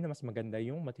mong gawin na mas maganda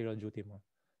yung material duty mo.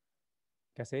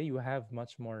 Kasi you have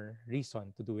much more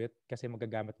reason to do it kasi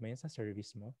magagamit mo yan sa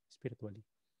service mo spiritually.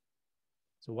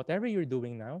 So whatever you're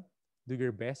doing now, do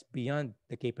your best beyond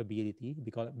the capability,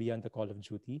 beyond the call of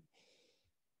duty.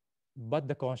 But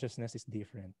the consciousness is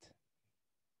different.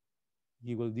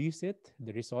 You will use it,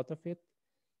 the result of it,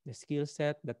 the skill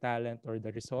set, the talent, or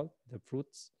the result, the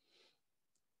fruits,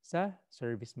 sa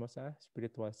service mo, sa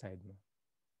spiritual side mo.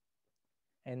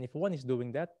 And if one is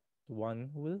doing that, one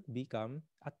will become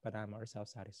at-parama or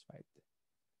self-satisfied.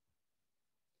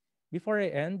 Before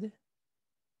I end,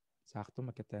 sakto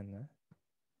makita na.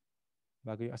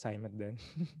 Bago yung assignment din.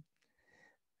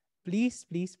 Please,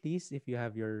 if you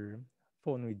have your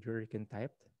phone with you can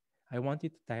type. I want you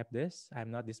to type this. I'm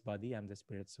not this body, I'm the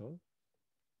spirit soul.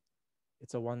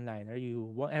 It's a one-liner.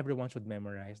 Everyone should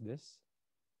memorize this.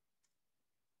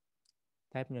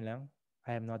 Type nyo lang,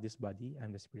 I am not this body,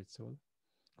 I'm the spirit soul.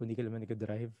 Kung di ka naman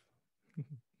nag-drive.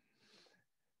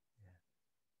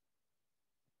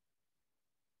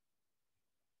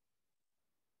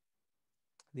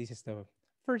 This is the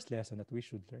first lesson that we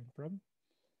should learn from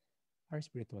our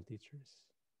spiritual teachers.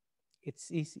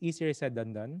 It's easier said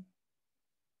than done.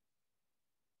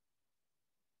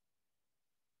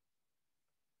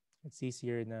 It's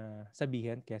easier na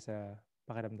sabihin kaysa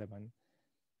pakiramdaman.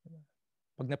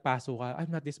 Pag napaso ka,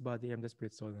 I'm not this body, I'm the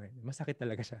spirit soul. Masakit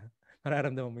talaga siya.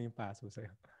 Mararamdaman mo yung paso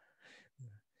sa'yo.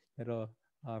 Pero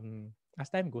as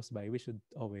time goes by, we should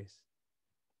always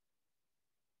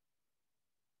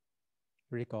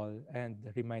recall and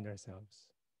remind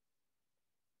ourselves.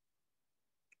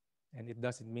 And it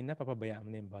doesn't mean na papabayaan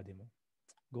mo na yung body mo.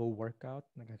 Go work out,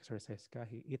 nag-exercise ka,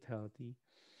 eat healthy,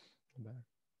 diba?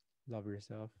 Love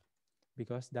yourself.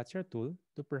 Because that's your tool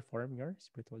to perform your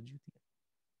spiritual duty.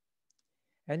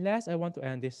 And last, I want to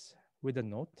end this with a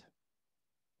note.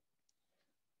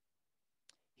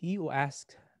 He who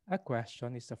asks a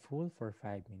question is a fool for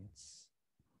 5 minutes.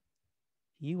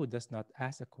 He who does not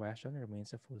ask a question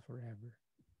remains a fool forever.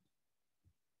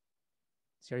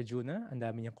 Si Arjuna, ang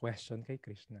dami niyang question kay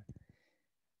Krishna.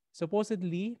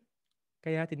 Supposedly,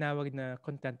 kaya tinawag na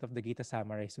content of the Gita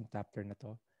summarize yung chapter na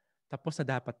to. Tapos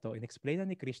na dapat to, in-explain na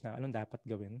ni Krishna anong dapat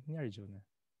gawin ni Arjuna.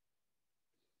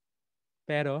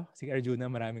 Pero, si Arjuna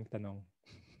maraming tanong.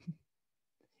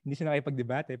 Hindi siya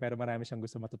nakipag-debate, pero marami siyang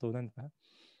gusto matutunan pa.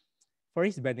 For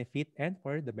his benefit and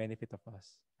for the benefit of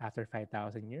us. After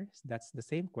 5,000 years, that's the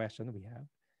same question we have.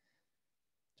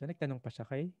 So, nagtanong pa siya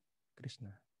kay Krishna.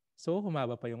 So,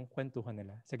 humaba pa yung kwentuhan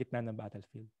nila sa gitna ng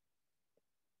battlefield.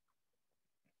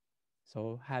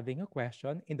 So, having a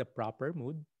question in the proper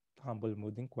mood, humble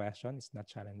mood in question, is not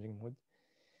challenging mood,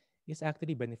 is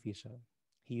actually beneficial.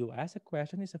 He who asks a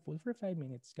question is a fool for 5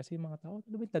 minutes. Kasi yung mga tao,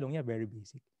 ano ba yung tanong niya? Very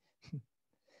basic.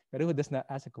 Pero who does not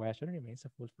ask a question remains a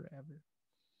fool forever.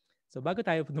 So, bago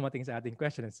tayo dumating sa ating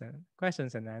questions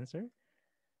and answer,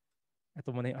 ito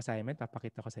muna yung assignment,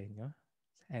 papakita ko sa inyo.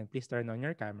 And please turn on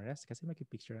your cameras kasi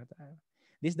mag-picture na tayo.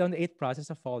 This is down the 8th process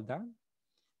of fall down.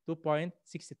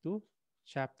 2.62,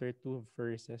 chapter 2,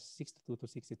 verses 62 to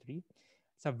 63.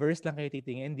 Sa verse lang kayo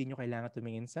titingin, hindi nyo kailangan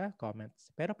tumingin sa comments.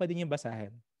 Pero pwede nyo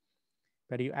basahin.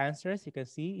 Pero yung answers, you can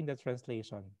see in the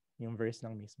translation, yung verse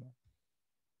lang mismo.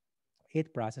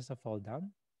 8th process of fall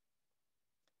down.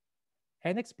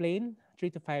 And explain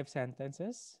 3 to 5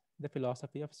 sentences, the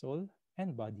philosophy of soul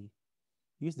and body.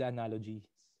 Use the analogies.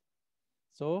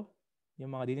 So,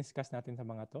 yung mga diniscuss natin sa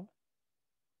mga to,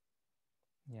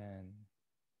 yan.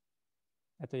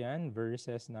 Ito yan,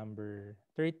 verses number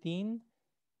 13,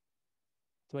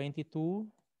 22,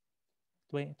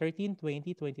 13,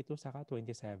 20, 22, saka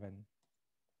 27.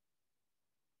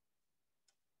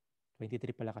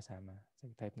 23 pala kasama. So,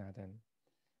 type natin.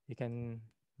 You can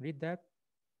read that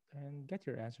and get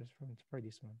your answers for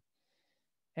this one.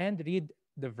 And read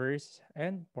the verse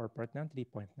and purport ng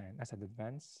 3.9 as an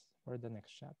advance for the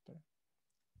next chapter.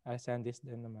 I'll send this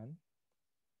din naman.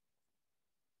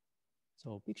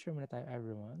 So, picture muna tayo,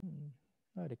 everyone.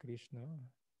 Hare Krishna.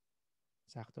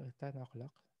 Sakto, 10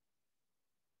 o'clock.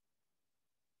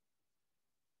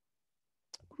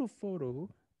 Group photo.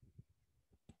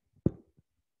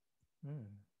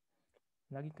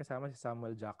 Laging kasama si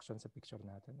Samuel Jackson sa picture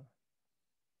natin.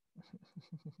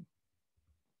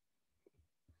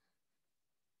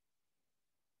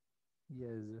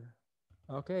 Yes.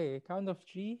 Okay, count of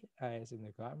 3. Eyes in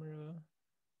the camera.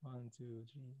 1, 2,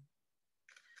 3.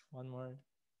 One more.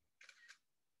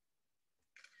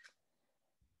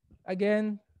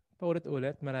 Again,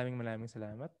 paulit-ulit, maraming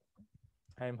salamat.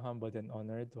 I'm humbled and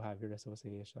honored to have your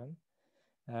association.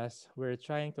 As we're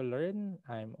trying to learn,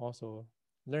 I'm also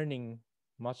learning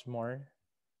much more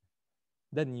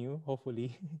than you,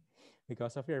 hopefully,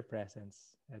 because of your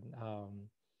presence. And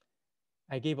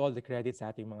I gave all the credit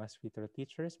sa ating mga sweeter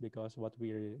teachers because what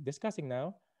we're discussing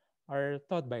now are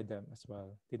taught by them as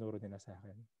well. Tinuro nila sa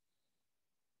akin.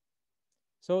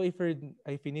 So if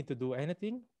you need to do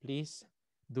anything, please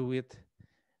do it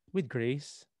with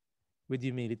grace, with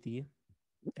humility,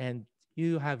 and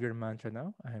you have your mantra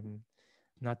now. I'm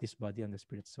not this body and the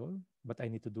spirit soul, but I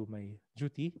need to do my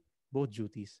duty, both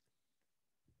duties.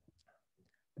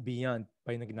 Beyond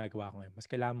pa yung ginagawa ko ngayon. Mas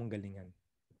kailangan mong galingan.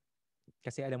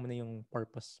 Kasi alam mo na yung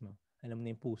purpose mo. Alam mo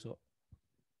na yung puso.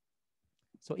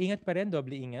 So, ingat pa rin.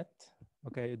 Doble ingat.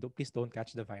 Okay? Please don't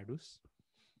catch the virus.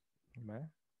 Diba?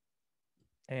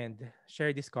 And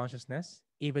share this consciousness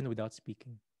even without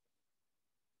speaking.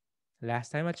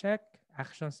 Last time I checked,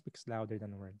 action speaks louder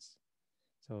than words.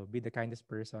 So, be the kindest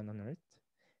person on earth.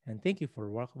 And thank you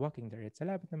for walking the earth.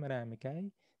 Salamat na marami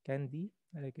kay Candy,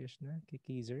 Hare Krishna, kay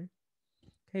Kaiser,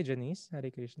 kay Janice,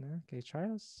 Hare Krishna, kay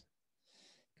Charles,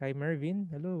 kay Mervin,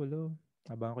 hello.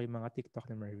 Abangan ko yung mga TikTok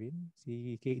ni Mervin,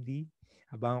 si KD.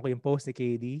 Abangan ko yung post ni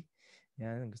KD.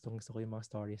 Yan, gusto ko yung mga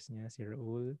stories niya. Si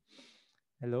Raul.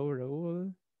 Hello,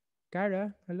 Raul.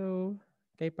 Cara, hello.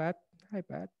 Kay Pat, hi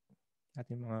Pat. At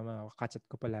yung mga kachat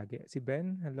ko palagi. Si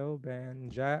Ben, hello Ben.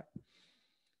 Ja.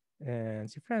 And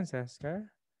si Francesca.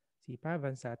 Si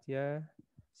Pavan Satya.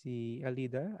 Si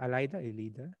Alida.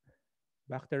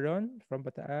 Bacteron from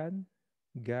Bataan.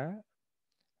 Ga.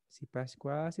 Si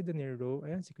Pasqua, si Danilo,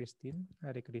 ayan, si Christine,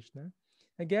 Hare Krishna.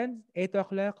 Again, 8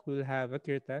 o'clock, we'll have a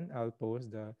kirtan. I'll post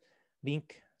the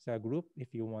link sa group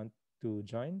if you want to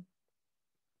join.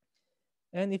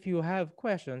 And if you have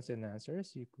questions and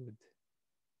answers, you could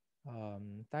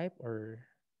type or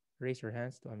raise your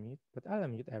hands to unmute. But I'll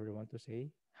unmute everyone to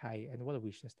say hi and well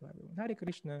wishes to everyone. Hare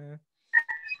Krishna.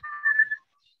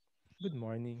 Good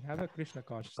morning. Have a Krishna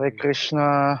conscious Hare day.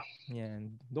 Krishna.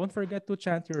 And don't forget to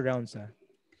chant your rounds, ha.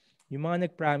 Yung mga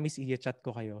nag-promise, i-chat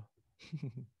ko kayo.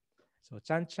 So,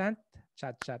 chant, chat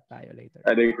tayo later.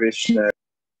 Hare Krishna.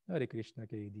 Hare Krishna,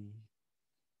 KD.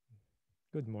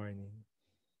 Good morning.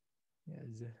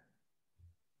 Yes.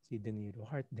 Si De Niro.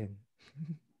 Heart din.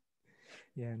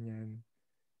 yan.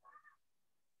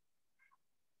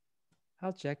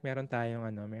 I'll check. Meron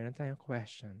tayong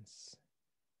questions.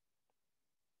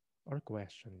 Or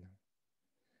question lang.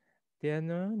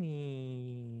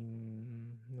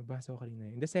 Nabasa ko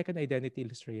kanina yun. The second identity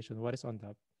illustration, what is on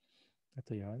top?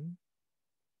 Ito yan.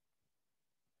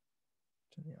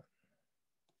 Ito yan.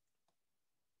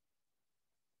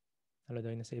 Hala daw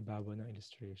yung nasa ibabaw ng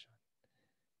illustration.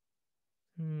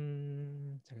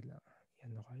 Sagad lang.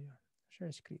 Yan o kaya.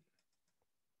 Share screen.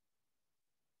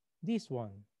 This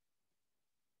one.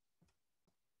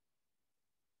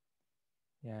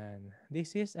 Yan.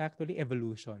 This is actually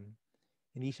evolution.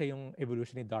 Hindi siya yung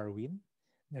evolution ni Darwin.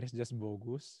 That is just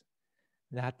bogus.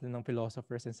 Lahat ng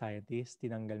philosophers and scientists,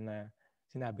 tinanggal na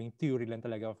sinabing theory lang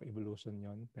talaga of evolution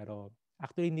yon. Pero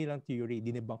actually, hindi lang theory.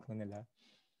 Dinebunk na nila.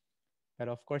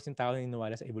 Pero of course, yung tao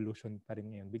naniniwala sa evolution pa rin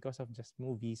ngayon because of just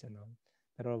movies and all.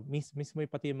 Pero mismo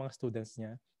pati yung mga students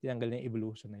niya, tinanggal na yung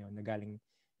evolution na yun. Nagaling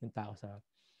yung tao sa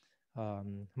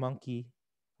monkey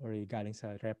or galing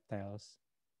sa reptiles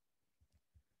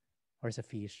or sa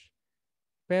fish.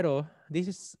 Pero this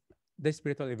is the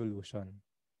spiritual evolution.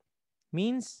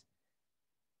 Means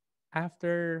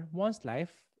after one's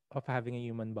life of having a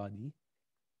human body,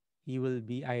 he will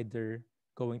be either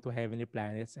going to heavenly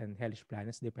planets and hellish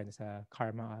planets, depende sa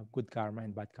karma, good karma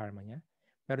and bad karma niya.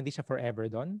 Pero hindi siya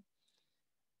forever doon.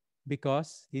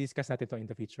 Because, di-discuss natin ito in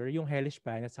the future, yung hellish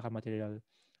planet saka material,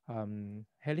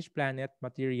 hellish planet,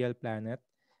 material planet,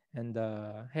 and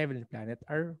the heavenly planet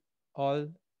are all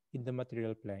in the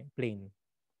material plane.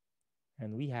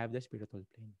 And we have the spiritual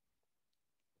plane.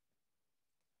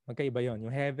 Magkaiba yon.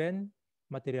 Yung heaven,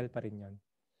 material pa rin yon.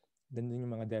 Doon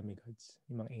yung mga demigods,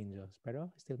 yung mga angels.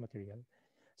 Pero still material.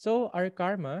 So, our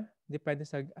karma, depende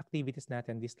sa activities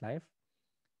natin this life,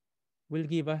 will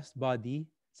give us body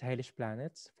sa hellish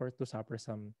planets to suffer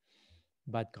some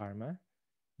bad karma.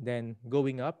 Then,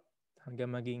 going up,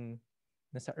 hanggang maging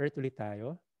nasa earth ulit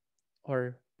tayo.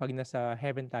 Or, pag nasa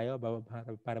heaven tayo,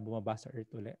 para bumaba sa earth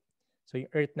ulit. So,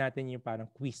 yung earth natin yung parang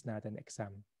quiz natin,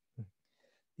 exam.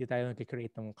 Dito tayo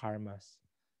nag-create ng karmas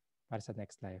para sa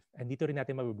next life. And dito rin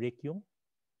natin mabibreak yung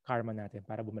karma natin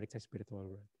para bumalik sa spiritual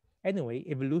world. Anyway,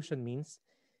 evolution means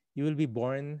you will be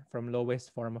born from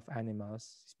lowest form of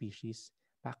animals, species,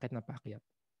 packet na pakyat,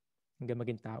 hanggang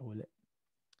maging tao ulit.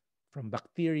 From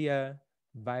bacteria,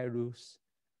 virus,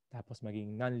 tapos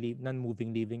maging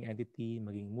non-moving living entity,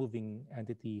 maging moving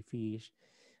entity, fish,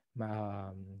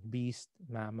 beast,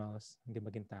 mammals, hanggang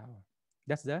maging tao.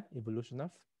 That's the evolution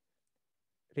of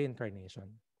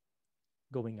reincarnation.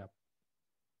 Going up.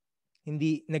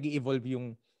 Hindi nag-evolve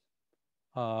yung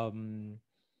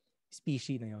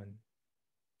species na yon.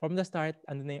 From the start,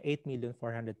 ano na yung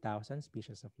 8,400,000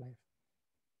 species of life.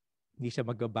 Hindi siya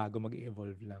magbabago,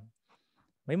 mag-evolve lang.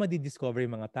 May madidiscover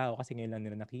yung mga tao kasi ngayon lang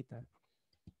nila nakita.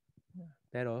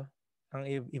 Pero, ang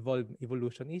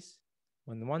evolution is,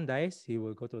 when one dies, he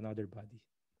will go to another body.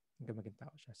 Hanggang maging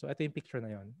tao siya. So, ito yung picture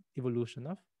na yon. Evolution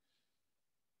of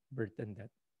birth and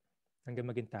death. Hanggang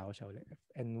maging tao siya ulit.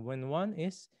 And when one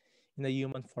is in a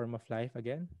human form of life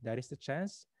again, that is the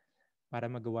chance para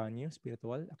magawa niyo yung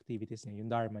spiritual activities niya, yung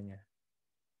dharma niya.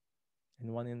 And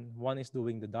one is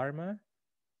doing the dharma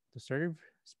to serve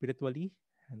spiritually,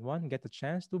 and one get a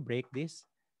chance to break this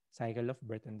cycle of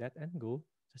birth and death and go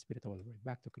sa spiritual world,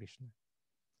 back to Krishna.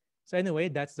 So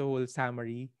anyway, that's the whole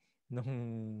summary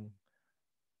ng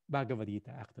Bhagavad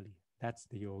Gita actually. That's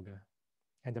the yoga.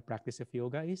 And the practice of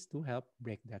yoga is to help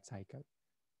break that cycle,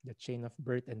 the chain of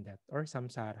birth and death, or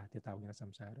samsara, titawag na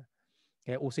samsara.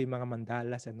 Kaya uso yung mga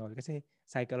mandalas and all. Kasi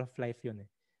cycle of life yun eh.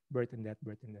 Birth and death,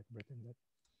 birth and death, birth and death.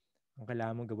 Ang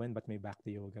kailangan mong gawin, but may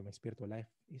bhakti yoga, may spiritual life,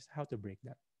 is how to break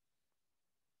that.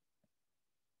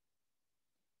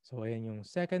 So, ayan yung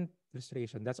second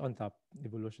illustration. That's on top.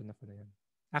 Evolution na po na yan.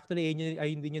 Actually,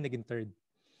 ayun din yung naging third.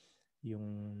 Yung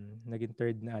naging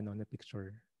third na na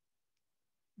picture.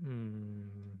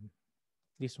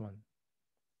 This one.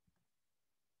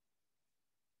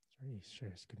 Sorry,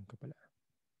 share screen ko pala.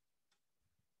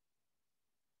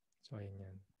 So, ayan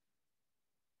yan.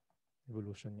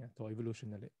 Evolution niya. To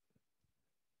evolution ulit.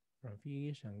 From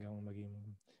fish hanggang maging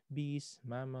beast,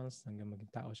 mammals, hanggang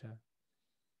maging tao siya.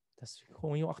 Tapos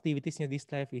kung yung activities niya this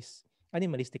life is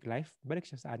animalistic life, balik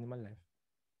siya sa animal life.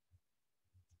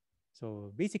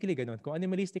 So basically ganun. Kung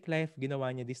animalistic life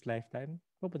ginawa niya this lifetime,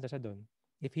 pupunta siya doon.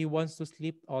 If he wants to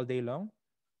sleep all day long,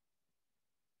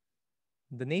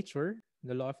 the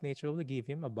law of nature will give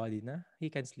him a body na he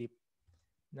can sleep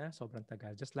na sobrang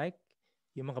tagal. Just like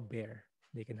yung mga bear.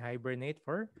 They can hibernate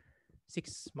for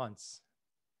 6 months.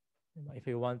 If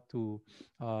you want to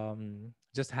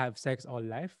just have sex all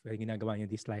life, ginagawa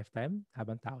niya this lifetime,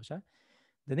 habang tao siya,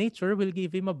 the nature will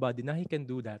give him a body na he can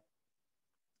do that.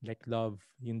 Like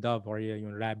yung dove or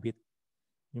yung rabbit,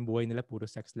 yung buhay nila puro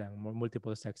sex lang,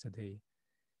 multiple sex a day.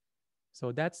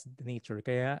 So that's the nature.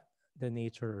 Kaya the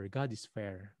nature, God is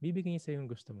fair. Bibigyan niya sa'yo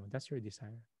yung gusto mo. That's your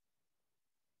desire.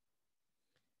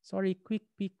 Sorry, quick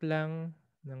peek lang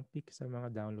ng peek sa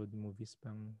mga download movies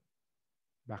pang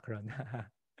background.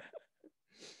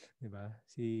 Diba?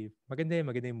 Maganda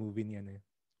yung movie niya.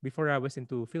 Before I was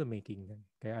into filmmaking din.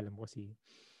 Kaya alam ko si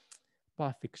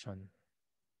Pulp Fiction.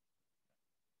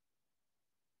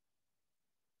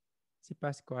 Si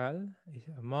Pascual,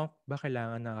 monk ba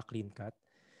kailangan naka-clean cut?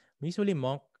 Usually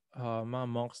mga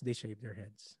monks, they shave their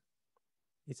heads.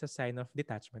 It's a sign of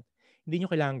detachment. Hindi nyo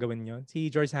kailangan gawin yon. Si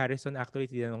George Harrison, actually,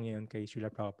 tinanong niya yun kay Srila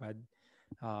Prabhupada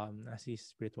as his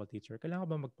spiritual teacher. Kailangan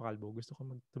ba magpakalbo? Gusto ko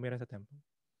tumira sa temple?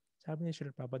 Sabi ni Srila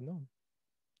Prabhupada, no.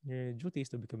 Your duty is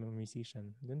to become a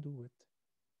musician. Then do it.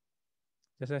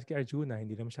 Just like kay Arjuna,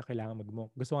 hindi naman siya kailangan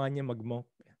mag-monk. Gusto nga niya mag-monk.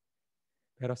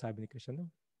 Pero sabi ni Krishna, no,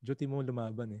 duty mo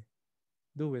lumaban eh.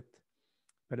 Do it.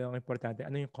 Pero ang importante,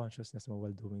 ano yung consciousness mo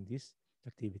while doing these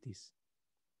activities?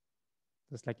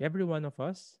 Just like every one of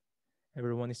us,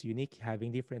 everyone is unique,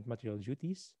 having different material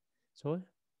duties. So,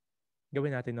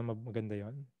 gawin natin na maganda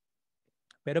yon.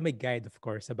 Pero may guide, of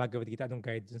course. Sa Bhagavad Gita, anong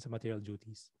guide dun sa material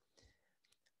duties?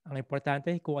 Ang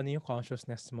importante, kung ano yung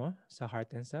consciousness mo sa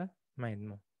heart and sa mind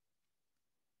mo.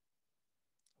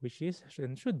 Which is,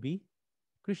 and should be,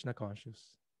 Krishna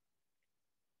conscious.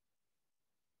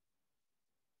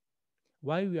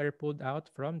 Why we are pulled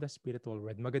out from the spiritual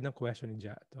world? Magandang question ni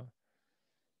Jato.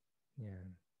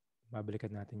 Yan. Babalikan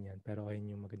natin yan. Pero ayun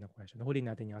yung magandang question. Nahuli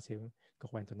natin yan kasi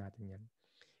kukwento natin yan.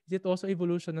 Is it also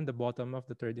evolution on the bottom of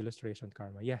the third illustration,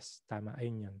 karma? Yes, tama.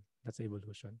 Ayun yan. That's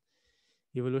evolution.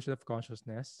 Evolution of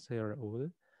consciousness sa your own.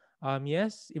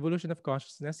 Yes, evolution of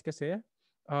consciousness kasi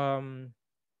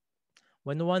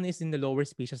when one is in the lower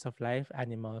species of life,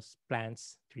 animals,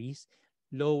 plants, trees,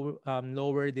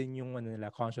 lower din yung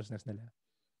consciousness nila.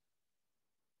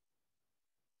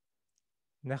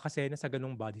 Kasi nasa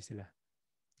ganung body sila.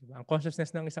 Diba? Ang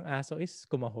consciousness ng isang aso is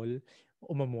kumahol,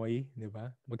 umamoy, di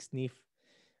ba? Mag-sniff,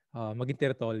 maging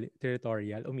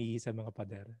territorial, umihi sa mga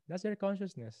pader. That's their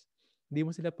consciousness. Hindi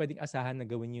mo sila pwedeng asahan na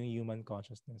gawin yung human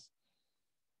consciousness.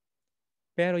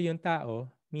 Pero yung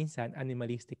tao, minsan,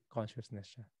 animalistic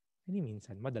consciousness siya. Hindi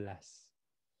minsan, madalas.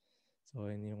 So,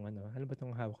 yun yung ano ba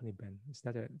itong hawak ni Ben? Is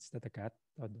that a cat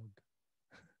o dog?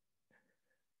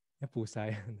 Yung pusa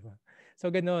yan, diba?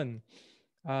 So, ganun.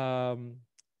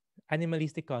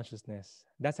 Animalistic consciousness.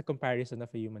 That's a comparison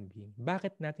of a human being.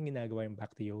 Bakit natin ginagawa yung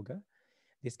Bhakti Yoga?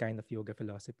 This kind of yoga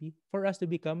philosophy? For us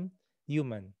to become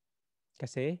human.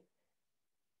 Kasi,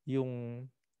 yung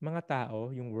mga tao,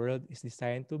 yung world is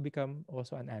designed to become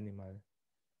also an animal.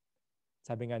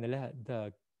 Sabi nga nila,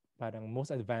 the parang most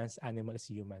advanced animal is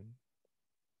human.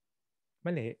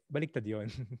 Mali, baliktad yun.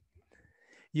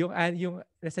 yung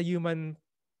nasa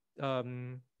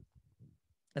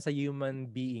human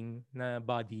being na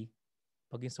body,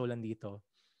 pag yung soul dito,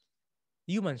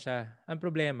 human siya. Ang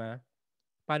problema,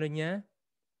 paano niya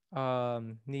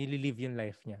nililive yung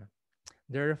life niya?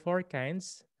 There are 4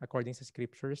 kinds, according sa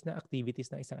scriptures, na activities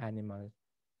ng isang animal.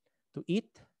 To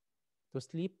eat, to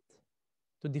sleep,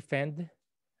 to defend,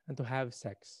 and to have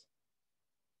sex.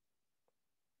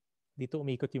 Dito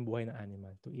umikot yung buhay ng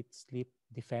animal. To eat, sleep,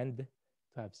 defend,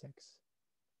 to have sex.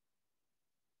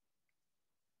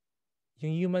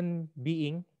 Yung human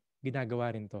being,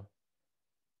 ginagawa rin to.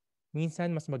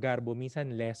 Minsan mas magarbo,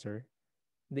 minsan lesser.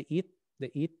 They eat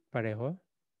pareho.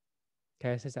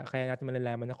 Kaya natin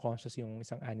malalaman na conscious yung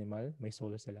isang animal, may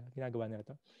soul sila. Ginagawa nila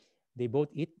to. They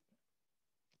both eat.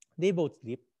 They both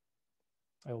sleep.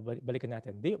 Ay, balikan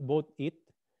natin. They both eat.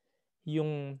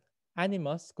 Yung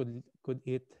animals could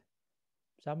eat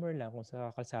somewhere lang, kung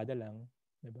sa kalsada lang,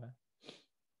 di ba?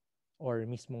 Or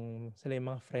mismong sila yung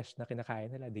mga fresh na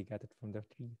kinakain nila, they got it from the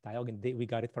tree. Tayo, we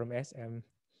got it from SM.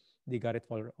 They got it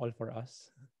all for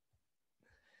us.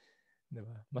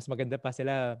 Diba? Mas maganda pa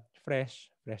sila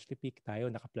freshly picked,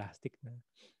 tayo naka-plastic na.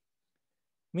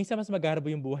 Minsan mas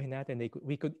magarbo yung buhay natin.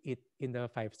 We could eat in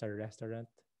the 5-star restaurant.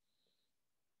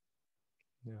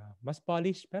 Yeah. Mas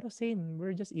polished, pero same.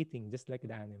 We're just eating, just like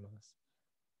the animals.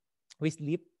 We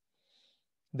sleep.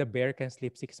 The bear can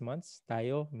sleep 6 months.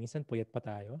 Tayo, minsan puyat pa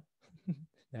tayo.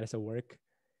 Dahil sa work.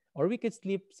 Or we could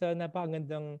sleep sa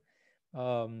napakagandang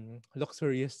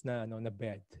luxurious na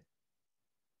bed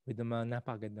with the mga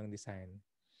napakagandang design.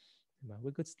 Diba?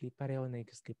 We could sleep. Pareho na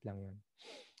sleep lang yun.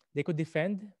 They could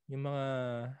defend yung mga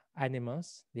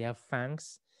animals. They have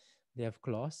fangs. They have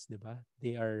claws. Diba?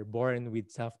 They are born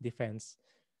with self-defense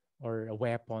or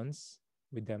weapons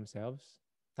with themselves.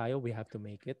 Tayo, we have to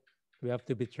make it. We have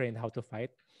to be trained how to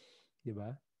fight.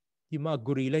 Diba? Yung mga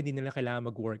gorilla, hindi nila kailangan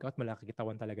mag-workout. Malaki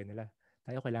kitawan talaga nila.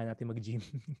 Tayo, kailangan natin mag-gym.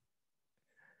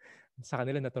 Sa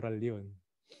kanila, natural yun.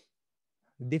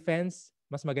 Defense,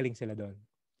 mas magaling sila doon.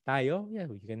 Tayo, yeah,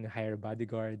 we can hire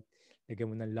bodyguard. Lagyan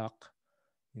mo ng lock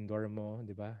yung door mo,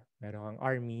 di ba? Meron kang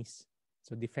armies.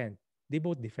 So, defend. They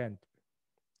both defend.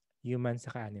 Humans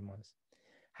saka animals.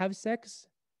 Have sex?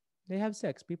 They have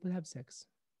sex. People have sex.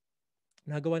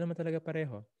 Nagawa naman talaga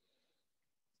pareho.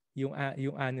 Yung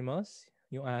animals,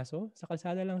 yung aso, sa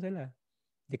kalsada lang sila.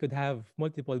 They could have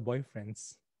multiple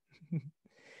boyfriends.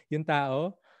 Yung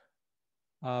tao,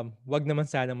 wag naman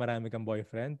sana marami kang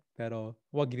boyfriend, pero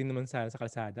wag din naman sana sa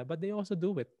kalsada, but they also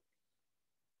do it.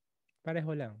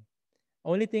 Pareho lang.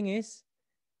 Only thing is,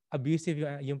 abusive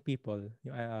yung people,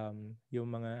 yung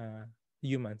mga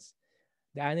humans.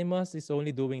 The animals is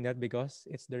only doing that because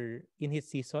it's in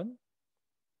its season.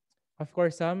 Of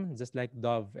course, some, just like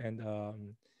dove and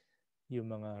yung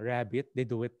mga rabbit, they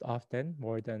do it often,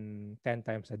 more than 10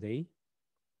 times a day.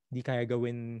 Di kaya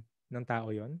gawin ng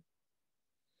tao yon.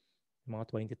 Mga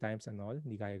 20 times and all.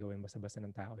 Di kaya gawin basta-basta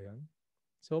ng tao yon.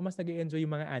 So, mas nag-enjoy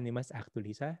yung mga animals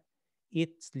actually sa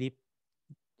eat, sleep,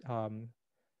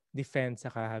 defend,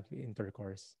 saka have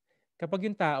intercourse. Kapag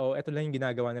yung tao, ito lang yung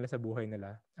ginagawa nila sa buhay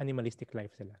nila, animalistic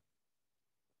life sila.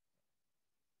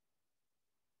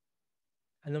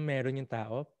 Ano meron yung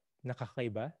tao,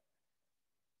 nakakaiba,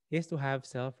 is to have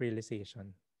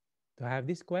self-realization. To have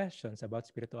these questions about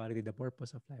spirituality, the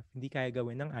purpose of life. Hindi kaya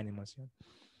gawin ng animals yun.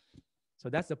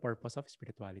 So that's the purpose of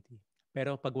spirituality.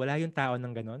 Pero pag wala yung tao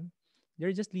ng ganon,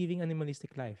 they're just living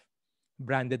animalistic life.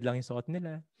 Branded lang yung suot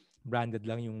nila. Branded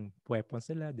lang yung weapons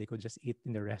nila. They could just eat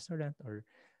in the restaurant or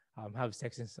have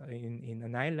sex in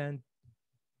an island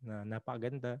na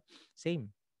napakaganda.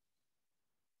 Same.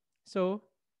 So,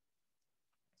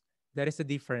 there is a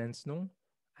difference nung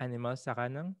animals saka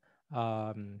ng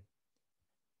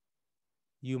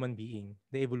human being.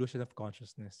 The evolution of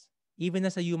consciousness. Even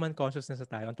nasa human consciousness na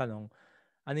tayo, ang tanong,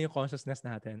 ano yung consciousness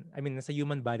natin? I mean, nasa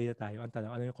human body na tayo, ang tanong,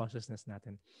 ano yung consciousness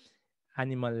natin?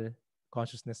 Animal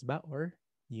consciousness ba or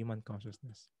human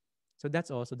consciousness? So that's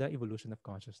also the evolution of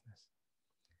consciousness.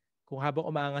 Kung habang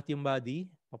umaangat yung body,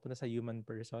 papunta sa human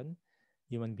person,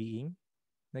 human being,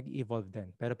 nag-evolve din.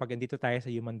 Pero pag andito tayo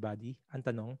sa human body, ang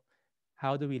tanong,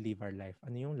 how do we live our life?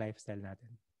 Ano yung lifestyle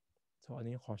natin? So ano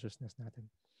yung consciousness natin?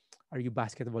 Are you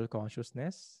basketball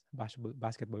consciousness?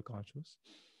 Basketball conscious?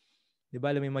 Di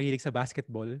ba, alam mo yung mahilig sa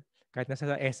basketball, kahit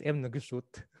nasa SM, nag-shoot,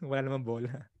 wala namang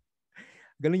bola.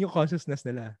 Ganun yung consciousness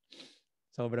nila.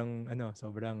 Sobrang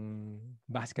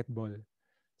basketball.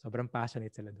 Sobrang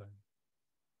passionate sila doon.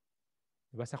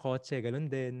 Diba sa kotse, ganun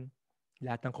din.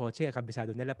 Lahat ng kotse,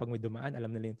 kabisado nila. Pag may dumaan,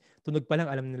 alam nila yun. Tunog pa lang,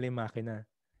 alam nila yung makina.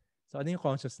 So, ano yung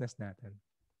consciousness natin?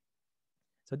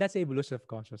 So, that's the evolution of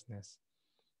consciousness.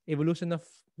 Evolution of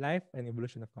life and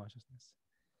evolution of consciousness.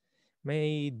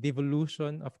 May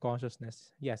devolution of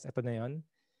consciousness. Yes, ito na yun.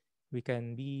 We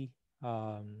can be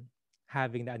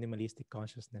having the animalistic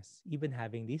consciousness, even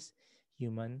having this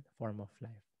human form of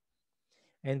life.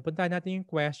 And puntahan natin yung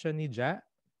question ni Ja.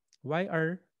 Why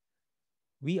are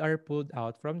we pulled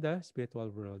out from the spiritual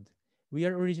world? We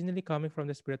are originally coming from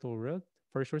the spiritual world.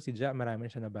 For sure, si Ja, marami na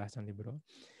siya nabasa ng libro.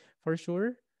 For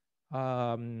sure,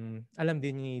 alam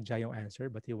din ni Ja yung answer,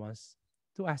 but he wants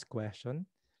to ask question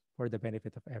for the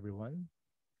benefit of everyone.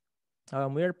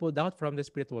 We are pulled out from the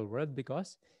spiritual world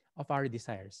because of our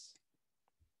desires.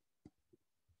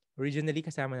 Originally,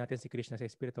 kasama natin si Krishna sa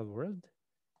spiritual world.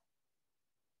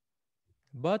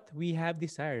 But we have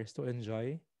desires to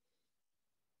enjoy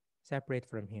separate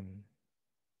from Him.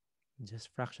 Just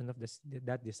fraction of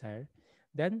that desire.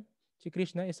 Then, si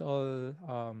Krishna is all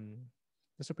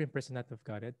the Supreme Personality of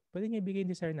Godhead. Pwede niya ibigay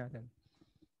yung desire natin.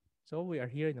 So, we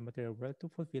are here in the material world to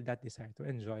fulfill that desire, to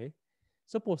enjoy,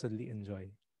 supposedly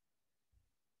enjoy.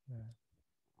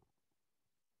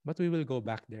 But we will go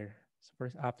back there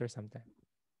after some time.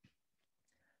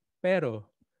 Pero,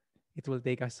 it will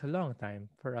take us a long time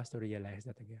for us to realize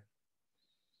that again.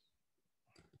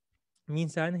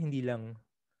 minsan hindi lang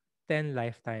 10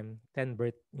 lifetime, 10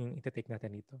 birth yung ita-take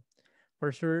natin dito.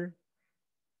 For sure,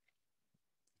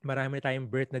 marami tayong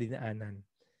birth na dinaanan,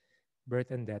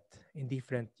 birth and death in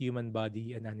different human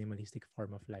body and animalistic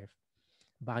form of life.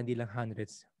 Baka hindi lang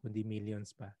hundreds, kundi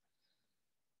millions pa.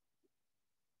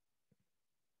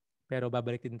 Pero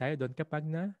babalik din tayo doon kapag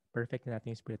na perfect na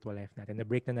natin yung spiritual life natin.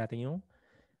 Na-break na natin yung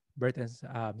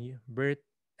birth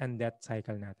and death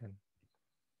cycle natin.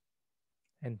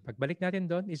 And pagbalik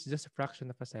natin doon is just a fraction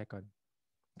of a second.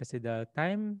 Kasi the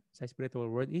time sa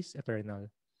spiritual world is eternal.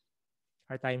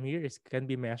 Our time here can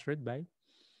be measured by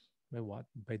what?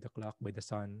 By the clock, by the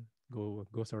sun,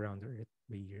 goes around the earth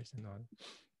by years and all.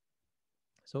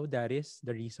 So that is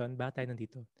the reason bakit tayo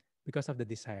nandito. Because of the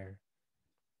desire.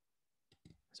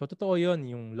 So totoo yun,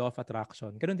 yung law of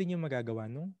attraction. Ganun din yung magagawa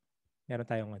nung meron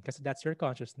tayo ngayon. Kasi that's your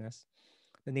consciousness.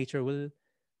 The nature will,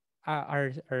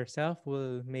 our self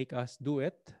will make us do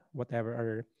it, whatever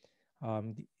our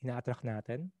ina-attract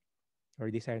natin or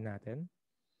desire natin.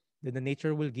 Then the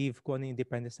nature will give kung ano yung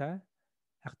depende sa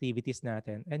activities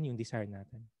natin and yung desire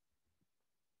natin.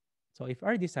 So if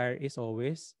our desire is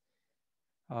always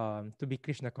to be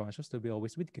Krishna conscious, to be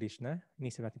always with Krishna,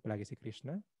 inisip natin palagi si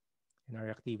Krishna, and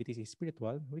our activities is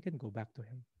spiritual, we can go back to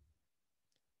Him.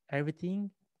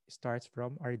 Everything starts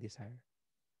from our desire.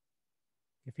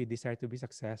 If you desire to be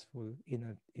successful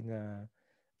in a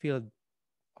field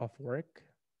of work,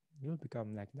 you'll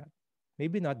become like that.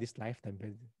 Maybe not this lifetime, but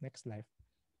next life.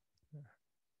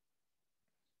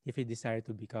 If you desire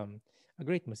to become a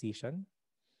great musician,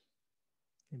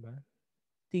 diba?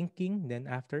 Thinking, then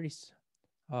after is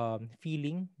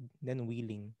feeling, then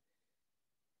willing.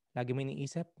 Lagi mo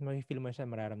iniisip, may-feel mo siya,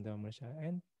 mararamdaman mo siya,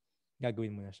 and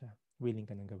gagawin mo na siya. Willing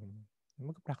ka nang gawin mo.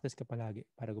 Mag-practice ka palagi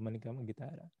para gumaling ka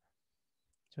mag-gitara.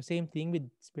 So same thing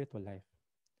with spiritual life.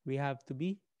 We have to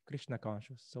be Krishna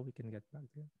conscious so we can get back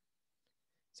there.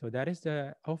 So that is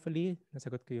hopefully,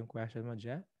 nasagot ko yung question mo,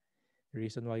 Ja. The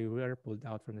reason why we were pulled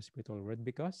out from the spiritual world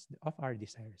because of our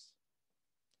desires.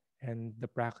 And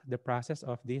the process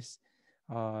of this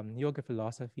yoga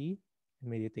philosophy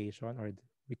and meditation, or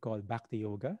we call Bhakti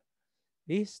Yoga,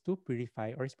 is to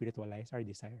purify or spiritualize our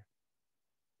desire.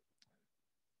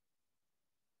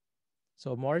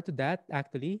 So more to that,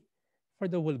 actually, for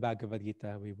the whole Bhagavad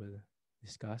Gita, we will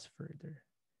discuss further.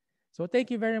 So thank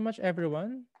you very much,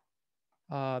 everyone.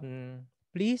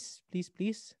 Please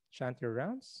chant your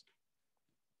rounds.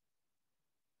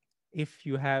 If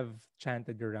you have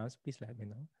chanted your rounds, please let me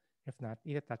know. If not,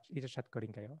 ita-chat ko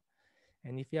rin kayo.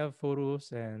 And if you have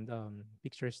photos and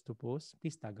pictures to post,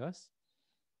 please tag us.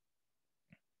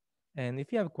 And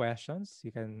if you have questions,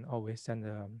 you can always send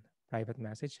a private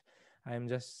message. I'm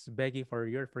just begging for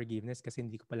your forgiveness kasi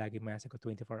hindi ko palagi masagot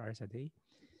 24 hours a day.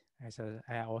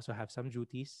 I also have some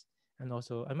duties, and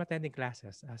also I'm attending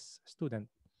classes as a student.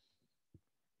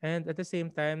 And at the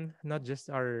same time, not just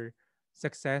our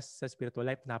success sa spiritual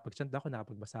life, napag-chant ako,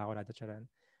 napagbasa ako, natacharan.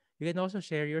 You can also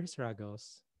share your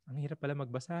struggles. Ang hirap pala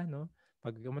magbasa, no?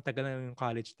 Pag matagal na yung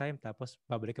college time, tapos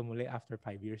babalik ka muli after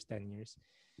 5 years, 10 years.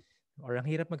 Or ang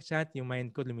hirap mag-chant, yung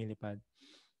mind ko lumilipad.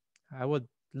 I would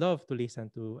love to listen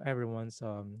to everyone's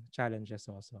challenges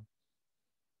also.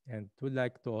 And would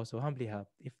like to also humbly help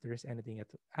if there's anything that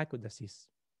I could assist.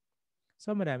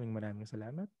 So maraming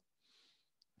salamat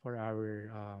for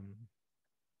our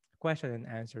question and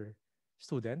answer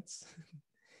students.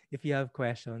 If you have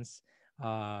questions,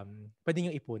 pwede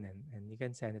nyo ipunin and you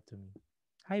can send it to me.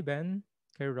 Hi Ben,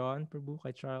 kay Ron, Prabhu,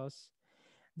 kay Charles,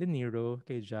 De Niro,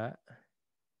 kay Ja,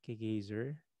 kay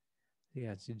Gazer.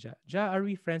 Yeah, si Ja. Ja, are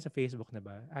we friends sa Facebook na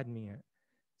ba? Add me nga.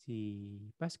 Si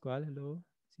Pascual, hello.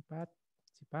 Si Pat,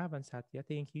 si Pavan Satya,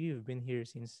 thank you. You've been here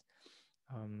since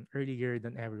earlier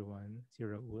than everyone. Si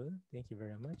Raul, thank you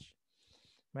very much.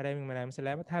 Maraming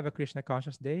salamat. Have a Krishna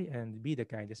conscious day and be the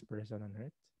kindest person on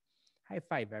earth. High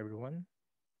five, everyone.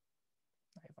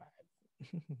 High five.